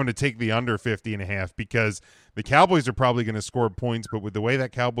 I think I'm going to take the under 50.5 because the Cowboys are probably going to score points, but with the way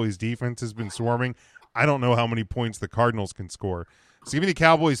that Cowboys defense has been swarming, I don't know how many points the Cardinals can score. So give me the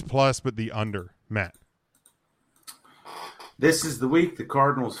Cowboys plus, but the under, Matt. This is the week the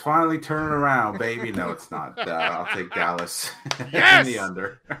Cardinals finally turn around, baby. No, it's not. I'll take Dallas. Yes! In the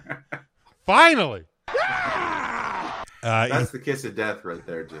under. Finally. That's the kiss of death right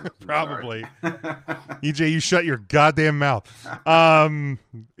there, Jim. Probably. EJ, you shut your goddamn mouth.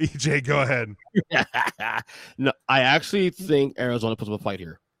 EJ, go ahead. No, I actually think Arizona puts up a fight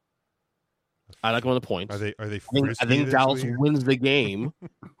here. I like them on the points. Are they? I think Dallas wins the game.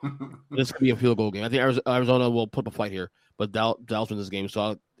 This could be a field goal game. I think Arizona will put up a fight here, but Dallas wins this game.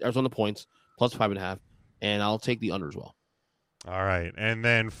 So Arizona points plus 5.5, and I'll take the under as well. All right, and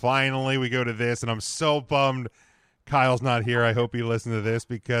then finally we go to this, and I'm so bummed Kyle's not here. I hope he listened to this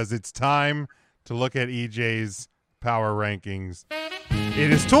because it's time to look at EJ's power rankings.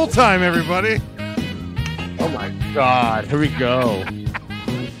 It is tool time, everybody. Oh my God! Here we go.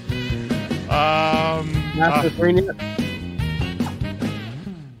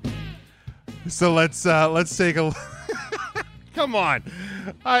 So let's take a come on.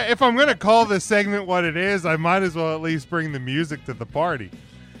 If I'm gonna call this segment what it is, I might as well at least bring the music to the party.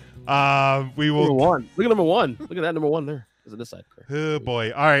 We will. Number one. Look at number one. Look at that number one there. Is it this side? Oh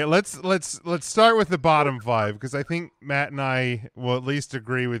boy! All right, let's start with the bottom five because I think Matt and I will at least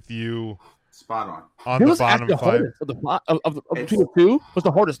agree with you Spot on. On It the was bottom actually the five. hardest of between the two. Was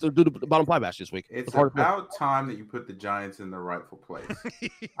the hardest to do the bottom five match this week. It's The hardest one. about time that you put the Giants in their rightful place.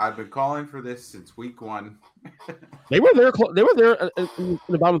 I've been calling for this since week 1. They were there. They were there in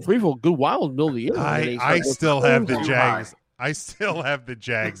the bottom three for a good while in the middle of the year. I still have the Too Jags. high. I still have the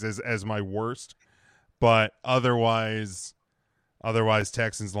Jags as my worst, but otherwise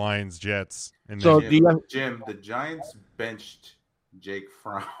Texans, Lions, Jets, and So then, do you have, Jim, the Giants benched Jake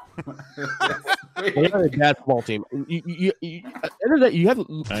Fromm. they are a bad football team. You have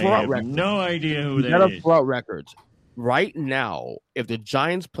to I throw out have records. no idea who You that gotta is. throw out records. Right now, if the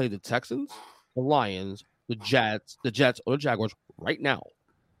Giants play the Texans, the Lions, the Jets, or the Jaguars, right now,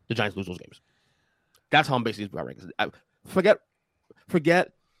 the Giants lose those games. That's how I'm basically about records.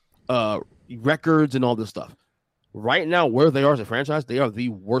 Forget records and all this stuff. Right now, where they are as a franchise, they are the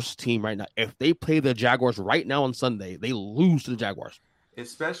worst team right now. If they play the Jaguars right now on Sunday, they lose to the Jaguars.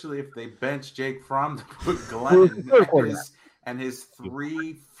 Especially if they bench Jake Fromm to put Glennon and his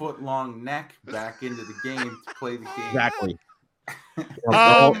 3-foot-long neck back into the game to play the game. Exactly.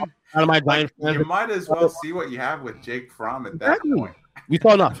 Um, Out of my Giants fans, You might as well see what you have with Jake Fromm at that point. we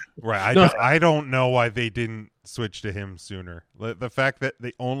saw enough. right. No. I don't know why they didn't switch to him sooner. The fact that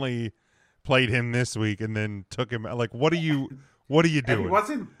they only played him this week and then took him, like, what are you And he doing?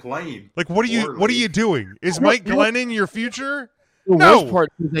 wasn't playing. Like, what are you doing? Is Mike Glennon your future? The No. worst part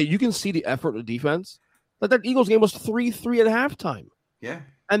is that you can see the effort of the defense. Like that Eagles game was 3-3 at halftime. Yeah.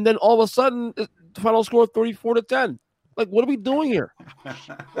 And then all of a sudden, the final score 34-10. Like, what are we doing here?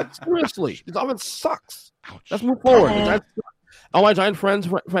 Like, seriously, this offense sucks. Let's move forward. All my Giant friends,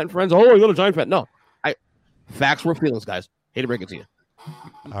 oh, you're a Giant fan. No, facts were feelings, guys. Hate to break it to you.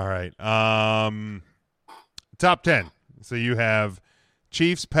 All right. Top 10. So you have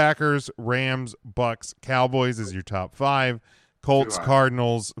Chiefs, Packers, Rams, Bucks, Cowboys as your top 5. Colts, Too high.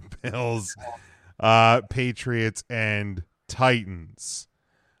 Cardinals, Bills, Patriots, and Titans.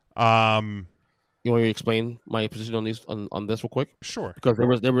 You want me to explain my position on these on this real quick? Sure. Because there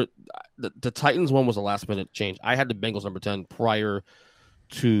were the Titans one was a last minute change. I had the Bengals number 10 prior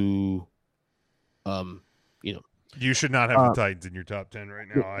to, You should not have the Titans in your top 10 right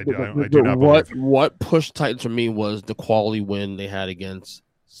now. I do not what believe you. what pushed Titans for me was the quality win they had against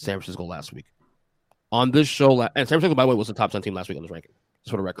San Francisco last week. On this show, and San Francisco, by the way, was the top 10 team last week on this ranking.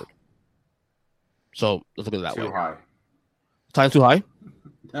 Just for the record. So let's look at it that Too way. high. Titans too high?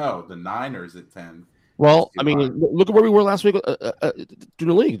 No, the Niners at 10. Well, Too I mean, high. look at where we were last week during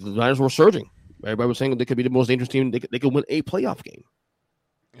the league. The Niners were surging. Everybody was saying they could be the most dangerous team. They could win a playoff game.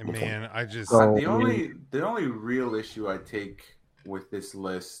 Man, I just So- The only real issue I take with this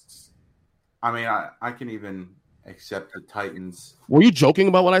list, I mean, I can even accept the Titans. Were you joking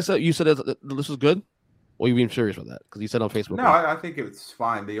about what I said? You said that the list was good? Or you being serious about that? Because you said on Facebook. No, I think it's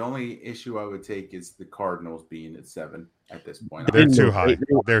fine. The only issue I would take is the Cardinals being at 7 at this point. They're too high.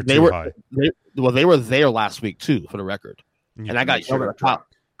 They're they too were, high. They were there last week too, for the record. And I got They should have yelled at.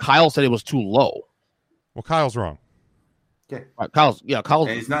 dropped. Kyle said it was too low. Well, Kyle's wrong. Okay. Kyle's. And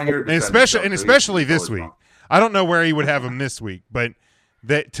he's not here to And defend himself, especially he's this always week. wrong. I don't know where he would have him this week, but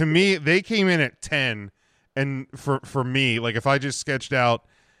that to me they came in at 10, and for me, like if I just sketched out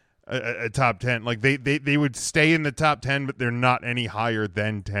a top 10, like they would stay in the top 10, but they're not any higher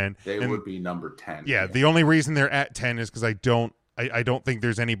than 10. They And would be number 10. yeah, the only reason they're at 10 is because I don't think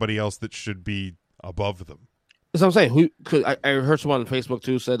there's anybody else that should be above them. That's what I'm saying. I heard someone on Facebook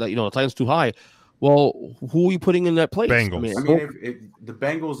too said that the Titans too high. Well, who are you putting in that place? Bengals. I mean, if the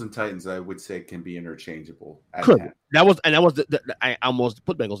Bengals and Titans, I would say, can be interchangeable. At Could 10. that was I almost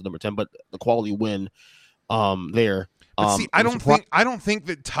put Bengals at number 10, but the quality win there. But see, I don't think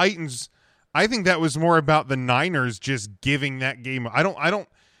that Titans. I think that was more about the Niners just giving that game.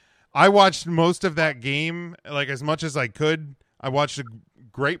 I watched most of that game, like as much as I could. I watched a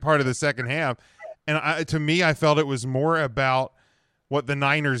great part of the second half, and to me, I felt it was more about what the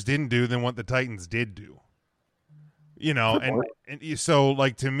Niners didn't do than what the Titans did do. And so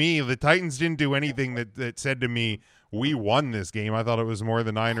like to me, the Titans didn't do anything that said to me, we won this game. I thought it was more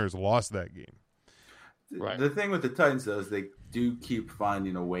the Niners lost that game. Right. The thing with the Titans, though, is they do keep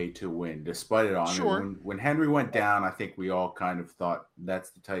finding a way to win, despite it all. I mean, Sure. when Henry went down, I think we all kind of thought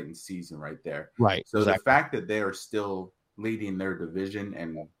that's the Titans' season right there. Right. So exactly. the fact that they are still leading their division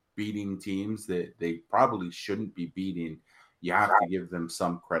and beating teams that they probably shouldn't be beating, you have to give them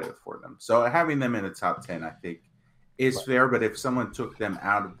some credit for them. So having them in the top 10, I think, is fair. But if someone took them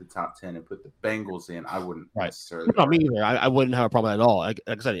out of the top 10 and put the Bengals in, I wouldn't necessarily. No, me either. I wouldn't have a problem at all. Like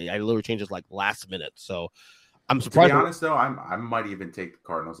I said, I literally changed this like last minute. So I'm To surprised. be honest, though, I might even take the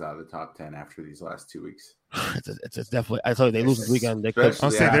Cardinals out of the top 10 after these last 2 weeks. It's definitely. I tell you, they lose this weekend. They could.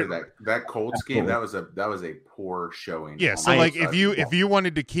 Especially after that Colts game, that was a poor showing. Yeah, so like if you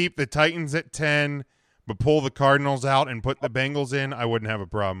wanted to keep the Titans at 10, but pull the Cardinals out and put the Bengals in, I wouldn't have a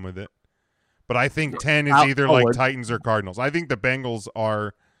problem with it. But I think 10 is either like Titans or Cardinals. I think the Bengals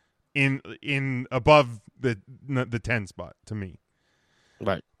are in above the 10 spot to me.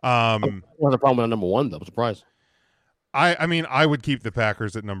 Right. What's the problem with number 1 though? I'm surprised. I mean, I would keep the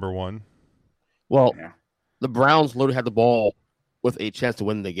Packers at number 1. Well, the Browns literally had the ball with a chance to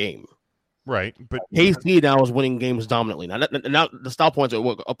win the game. Right, but KC now is winning games dominantly. Now the style points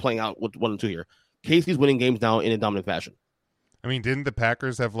are playing out with 1 and 2 here. KC's winning games now in a dominant fashion. I mean, didn't the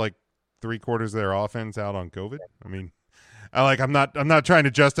Packers have like 3/4 of their offense out on COVID? I mean, I'm not trying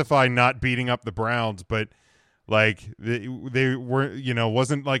to justify not beating up the Browns, but like they were,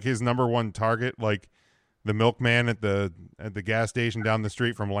 wasn't like his number 1 target like the milkman at the gas station down the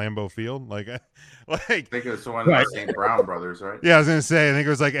street from Lambeau Field, like I think it was one of the St. Brown brothers, right? Yeah, I was gonna say I think it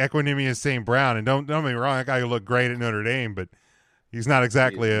was like Equanimous St. Brown, and don't get me wrong, that guy looked great at Notre Dame, but he's not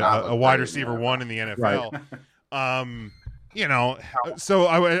exactly a wide receiver 1 in the NFL. Right. So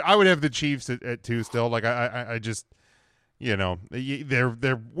I would have the Chiefs at 2 still. Like I just,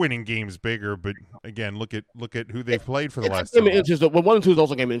 they're winning games bigger, but again, look at who they've played for the last. Game of inches, though. 1 and 2 is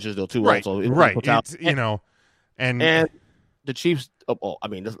also game of inches though too. Right, also, right. And the Chiefs. I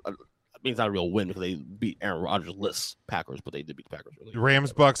mean, it's not a real win because they beat Aaron Rodgers' Packers, but they did beat the Packers. Really.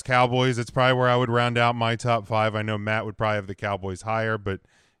 Rams, Bucks, Cowboys. It's probably where I would round out my top 5. I know Matt would probably have the Cowboys higher, but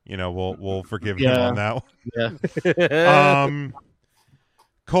we'll forgive him on that one. Yeah.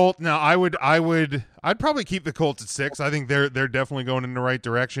 Colt. Now I'd probably keep the Colts at 6. I think they're definitely going in the right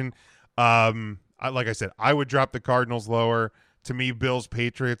direction. Like I said, I would drop the Cardinals lower. To me, Bills,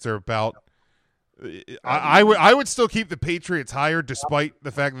 Patriots are about. I would still keep the Patriots higher, despite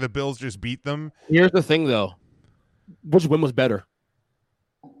the fact that the Bills just beat them. Here's the thing, though: which win was better?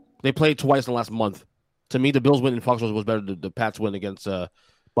 They played twice in the last month. To me, the Bills win in Foxborough was better than the Pats win against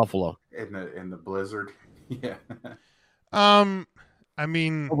Buffalo in the blizzard. Yeah. I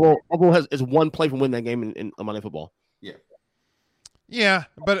mean, Buffalo is 1 play from winning that game in Monday Football. Yeah. Yeah,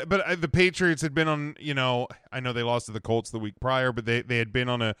 but the Patriots had been on. I know they lost to the Colts the week prior, but they had been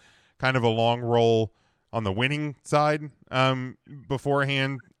on a kind of a long roll on the winning side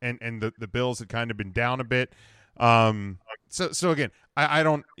beforehand, and the Bills had kind of been down a bit. So again, I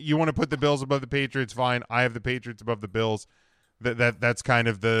don't. You want to put the Bills above the Patriots? Fine. I have the Patriots above the Bills. That's kind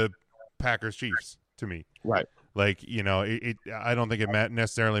of the Packers Chiefs to me. Right. Like I don't think it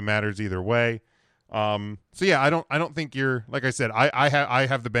necessarily matters either way. So yeah, I don't think you're, like I said, I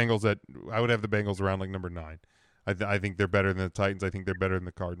have the Bengals I would have the Bengals around like number 9. I think they're better than the Titans. I think they're better than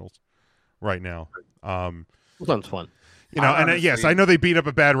the Cardinals right now. Sounds fun. Yes, I know they beat up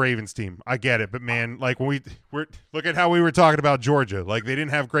a bad Ravens team. I get it, but man, like when we're look at how we were talking about Georgia. Like they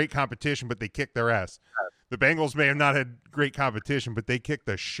didn't have great competition, but they kicked their ass. The Bengals may have not had great competition, but they kicked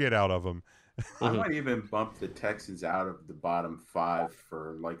the shit out of them. I might even bump the Texans out of the bottom 5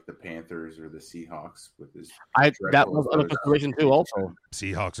 for like the Panthers or the Seahawks with this. That was under consideration too. Also,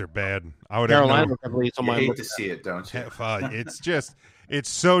 Seahawks are bad. I would Carolina. You hate to see it, don't you? It's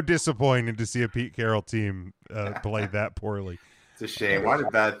so disappointing to see a Pete Carroll team play that poorly. It's a shame. Why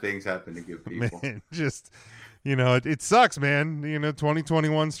did bad things happen to good people? Man, just it sucks, man.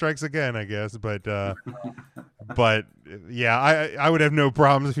 2021 strikes again, I guess. But yeah, I would have no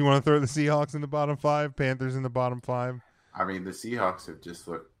problems if you want to throw the Seahawks in the bottom 5, Panthers in the bottom 5. I mean, the Seahawks have just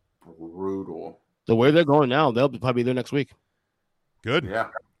looked brutal. The way they're going now, they'll probably be there next week. Good. Yeah.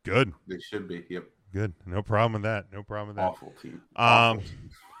 Good. They should be. Yep. Good. No problem with that. Awful team.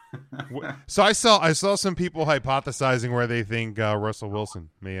 So I saw some people hypothesizing where they think Russell Wilson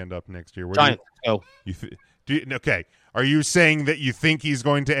may end up next year. Giants. Okay. Are you saying that you think he's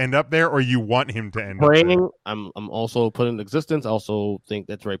going to end up there, or you want him to end up there? I'm also putting in existence. I also think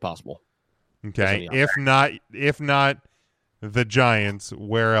that's very possible. Okay. If not the Giants,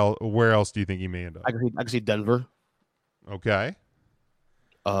 where else do you think he may end up? I can see Denver. Okay.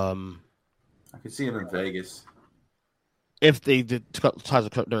 I can see him in Vegas. If they did try to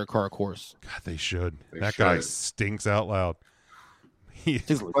cut Derek Carr, of course. God, they should. That guy stinks out loud.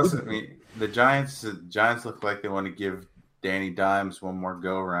 Plus, I mean, the Giants look like they want to give Danny Dimes one more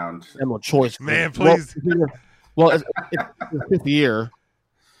go around. They have no choice, man. Please. Well, it's his 5th year.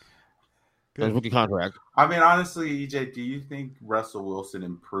 His rookie contract. I mean, honestly, EJ, do you think Russell Wilson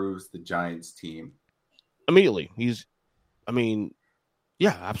improves the Giants team immediately?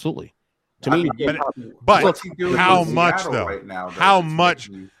 Yeah, absolutely. To me, but how much though? right now, how much?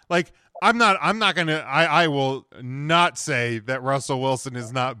 Like I'm not gonna. I will not say that Russell Wilson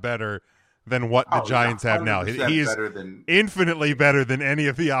is not better than what the Giants have now. He is infinitely better than any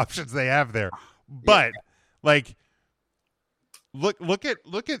of the options they have there. But like, look at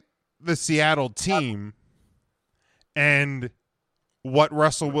the Seattle team and what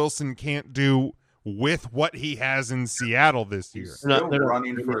Russell Wilson can't do with what he has in Seattle this year. They're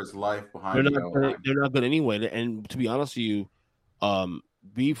running for his life behind. They're not good anyway. And to be honest with you,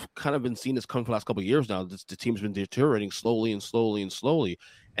 we've kind of been seeing this come for the last couple of years now. The team's been deteriorating slowly,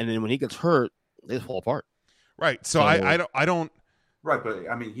 and then when he gets hurt, they fall apart. Right. So I don't. Right, but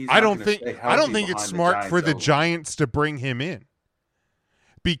I mean, I don't think it's smart for the Giants to bring him in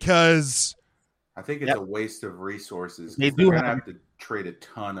because I think it's a waste of resources. They do have to trade a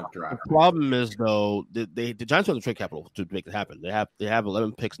ton of draft. The problem is though, the Giants have the trade capital to make it happen. They have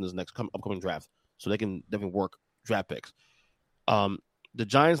 11 picks in this next upcoming draft, so they can definitely work draft picks. The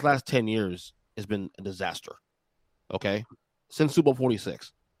Giants' last 10 years has been a disaster. Okay, since Super Bowl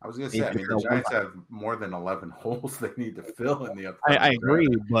 46. I was going to say, I mean, the Giants have more than 11 holes they need to fill in the upcoming I agree,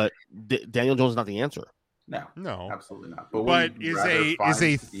 but Daniel Jones is not the answer. No, absolutely not. But is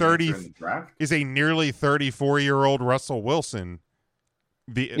a nearly 34-year-old Russell Wilson?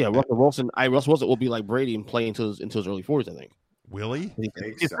 Russell Wilson. Russell Wilson will be like Brady and play into his early 40s. I think. Will he?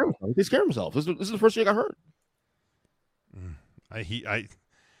 He's scared himself. This is the first year he got hurt. I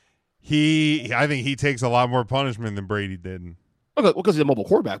think he takes a lot more punishment than Brady did. Because he's a mobile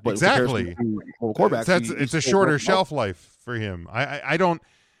quarterback, but exactly, mobile quarterback. It's a shorter shelf life for him. I don't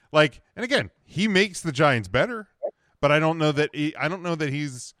like, and again, he makes the Giants better, but I don't know that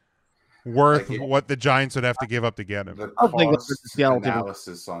he's worth what the Giants would have to give up to get him. The cost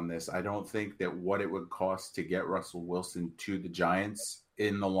analysis on this, I don't think that what it would cost to get Russell Wilson to the Giants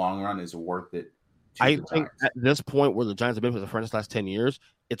in the long run is worth it. I think at this point where the Giants have been for the franchise last 10 years,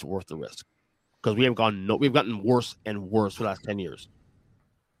 it's worth the risk. Because we've gotten worse and worse for the last 10 years.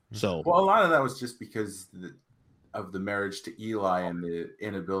 So, well, a lot of that was just because of the marriage to Eli and the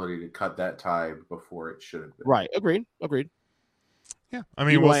inability to cut that tie before it should have been. Right. Agreed. Yeah. I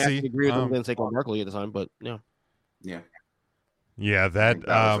mean, we'll see. I agree with him than Saquon Barkley at the time, but yeah. Yeah, that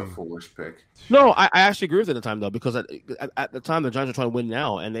was a foolish pick. No, I actually agree with it at the time, though, because at the time the Giants are trying to win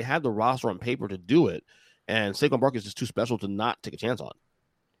now, and they had the roster on paper to do it, and Saquon Barkley is just too special to not take a chance on.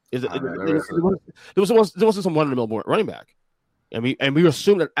 There wasn't some run-of-the-mill running back, and we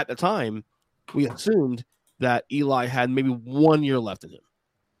assumed that at the time that Eli had maybe 1 year left in him.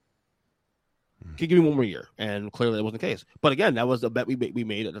 Can give me 1 more year, and clearly that wasn't the case. But again, that was the bet we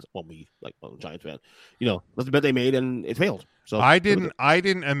made. Giants fan, that's the bet they made, and it failed. So I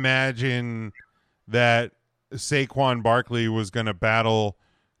didn't imagine that Saquon Barkley was going to battle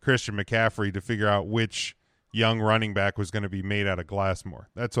Christian McCaffrey to figure out which young running back was going to be made out of glass more.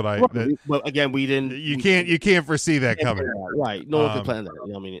 That's what Well, again, we didn't. You can't foresee that coming. Right? No one could plan that.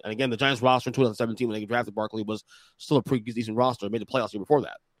 I mean, and again, the Giants roster in 2017 when they drafted Barkley was still a pretty decent roster. It made the playoffs year before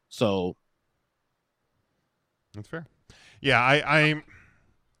that. So that's fair. Yeah, I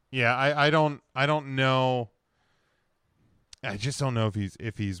don't know. I just don't know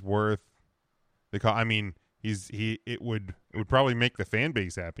if he's worth the call. I mean, it would probably make the fan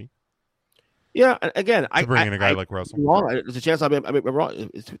base happy. Yeah, again, to bring in a guy like Russell. There's a chance I'm wrong.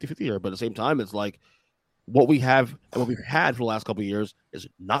 It's 50-50 here, but at the same time, it's like what we have and what we've had for the last couple of years is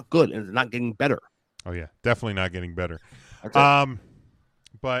not good, and it's not getting better. Oh yeah, definitely not getting better. But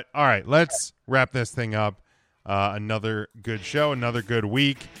all right, let's wrap this thing up. Another good show, another good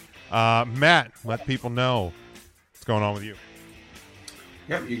week. Matt, let people know what's going on with you.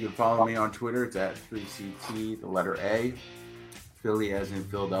 Yep, you can follow me on Twitter. It's at 3CT, the letter A. Philly as in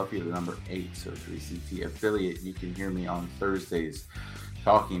Philadelphia, the number 8, so 3CT affiliate. You can hear me on Thursdays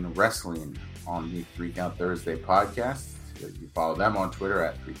talking wrestling on the 3 Count Thursday podcast. You follow them on Twitter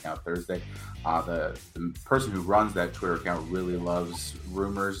at 3 Count Thursday. The person who runs that Twitter account really loves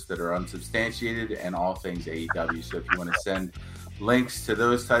rumors that are unsubstantiated and all things AEW. So if you want to send links to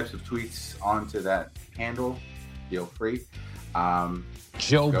those types of tweets onto that handle, feel free.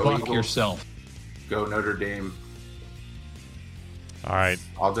 Joe Buck Eagles, yourself. Go Notre Dame. All right.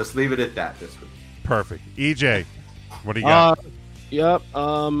 I'll just leave it at that this week. Perfect. EJ, what do you got?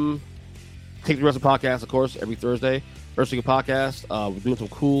 Take the Wrestling Podcast, of course, every Thursday. Wrestling Podcast. We're doing some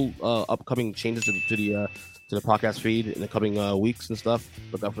cool upcoming changes to the podcast feed in the coming weeks and stuff.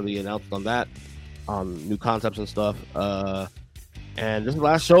 Look out for the announcement on that. New concepts and stuff. And this is the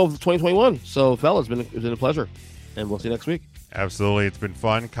last show of 2021. So, fellas, it's been a pleasure. And we'll see you next week. Absolutely. It's been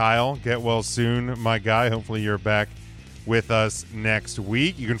fun. Kyle, get well soon, my guy. Hopefully you're back with us next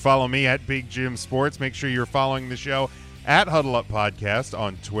week. You can follow me at Big Jim Sports. Make sure you're following the show at Huddle Up Podcast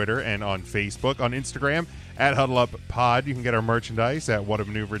on Twitter and on Facebook. On Instagram, at Huddle Up Pod. You can get our merchandise at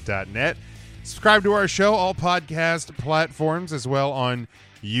whatamaneuver.net. Subscribe to our show, all podcast platforms, as well on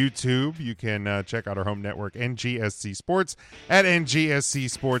YouTube. You can check out our home network, NGSC Sports, at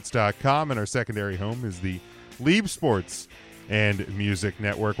ngscsports.com. And our secondary home is the Lieb Sports and Music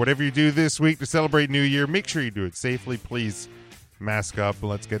Network. Whatever you do this week to celebrate New Year, make sure you do it safely. Please mask up.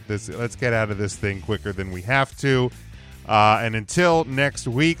 Let's get out of this thing quicker than we have to. And until next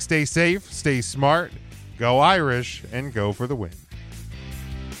week, stay safe, stay smart, go Irish, and go for the win.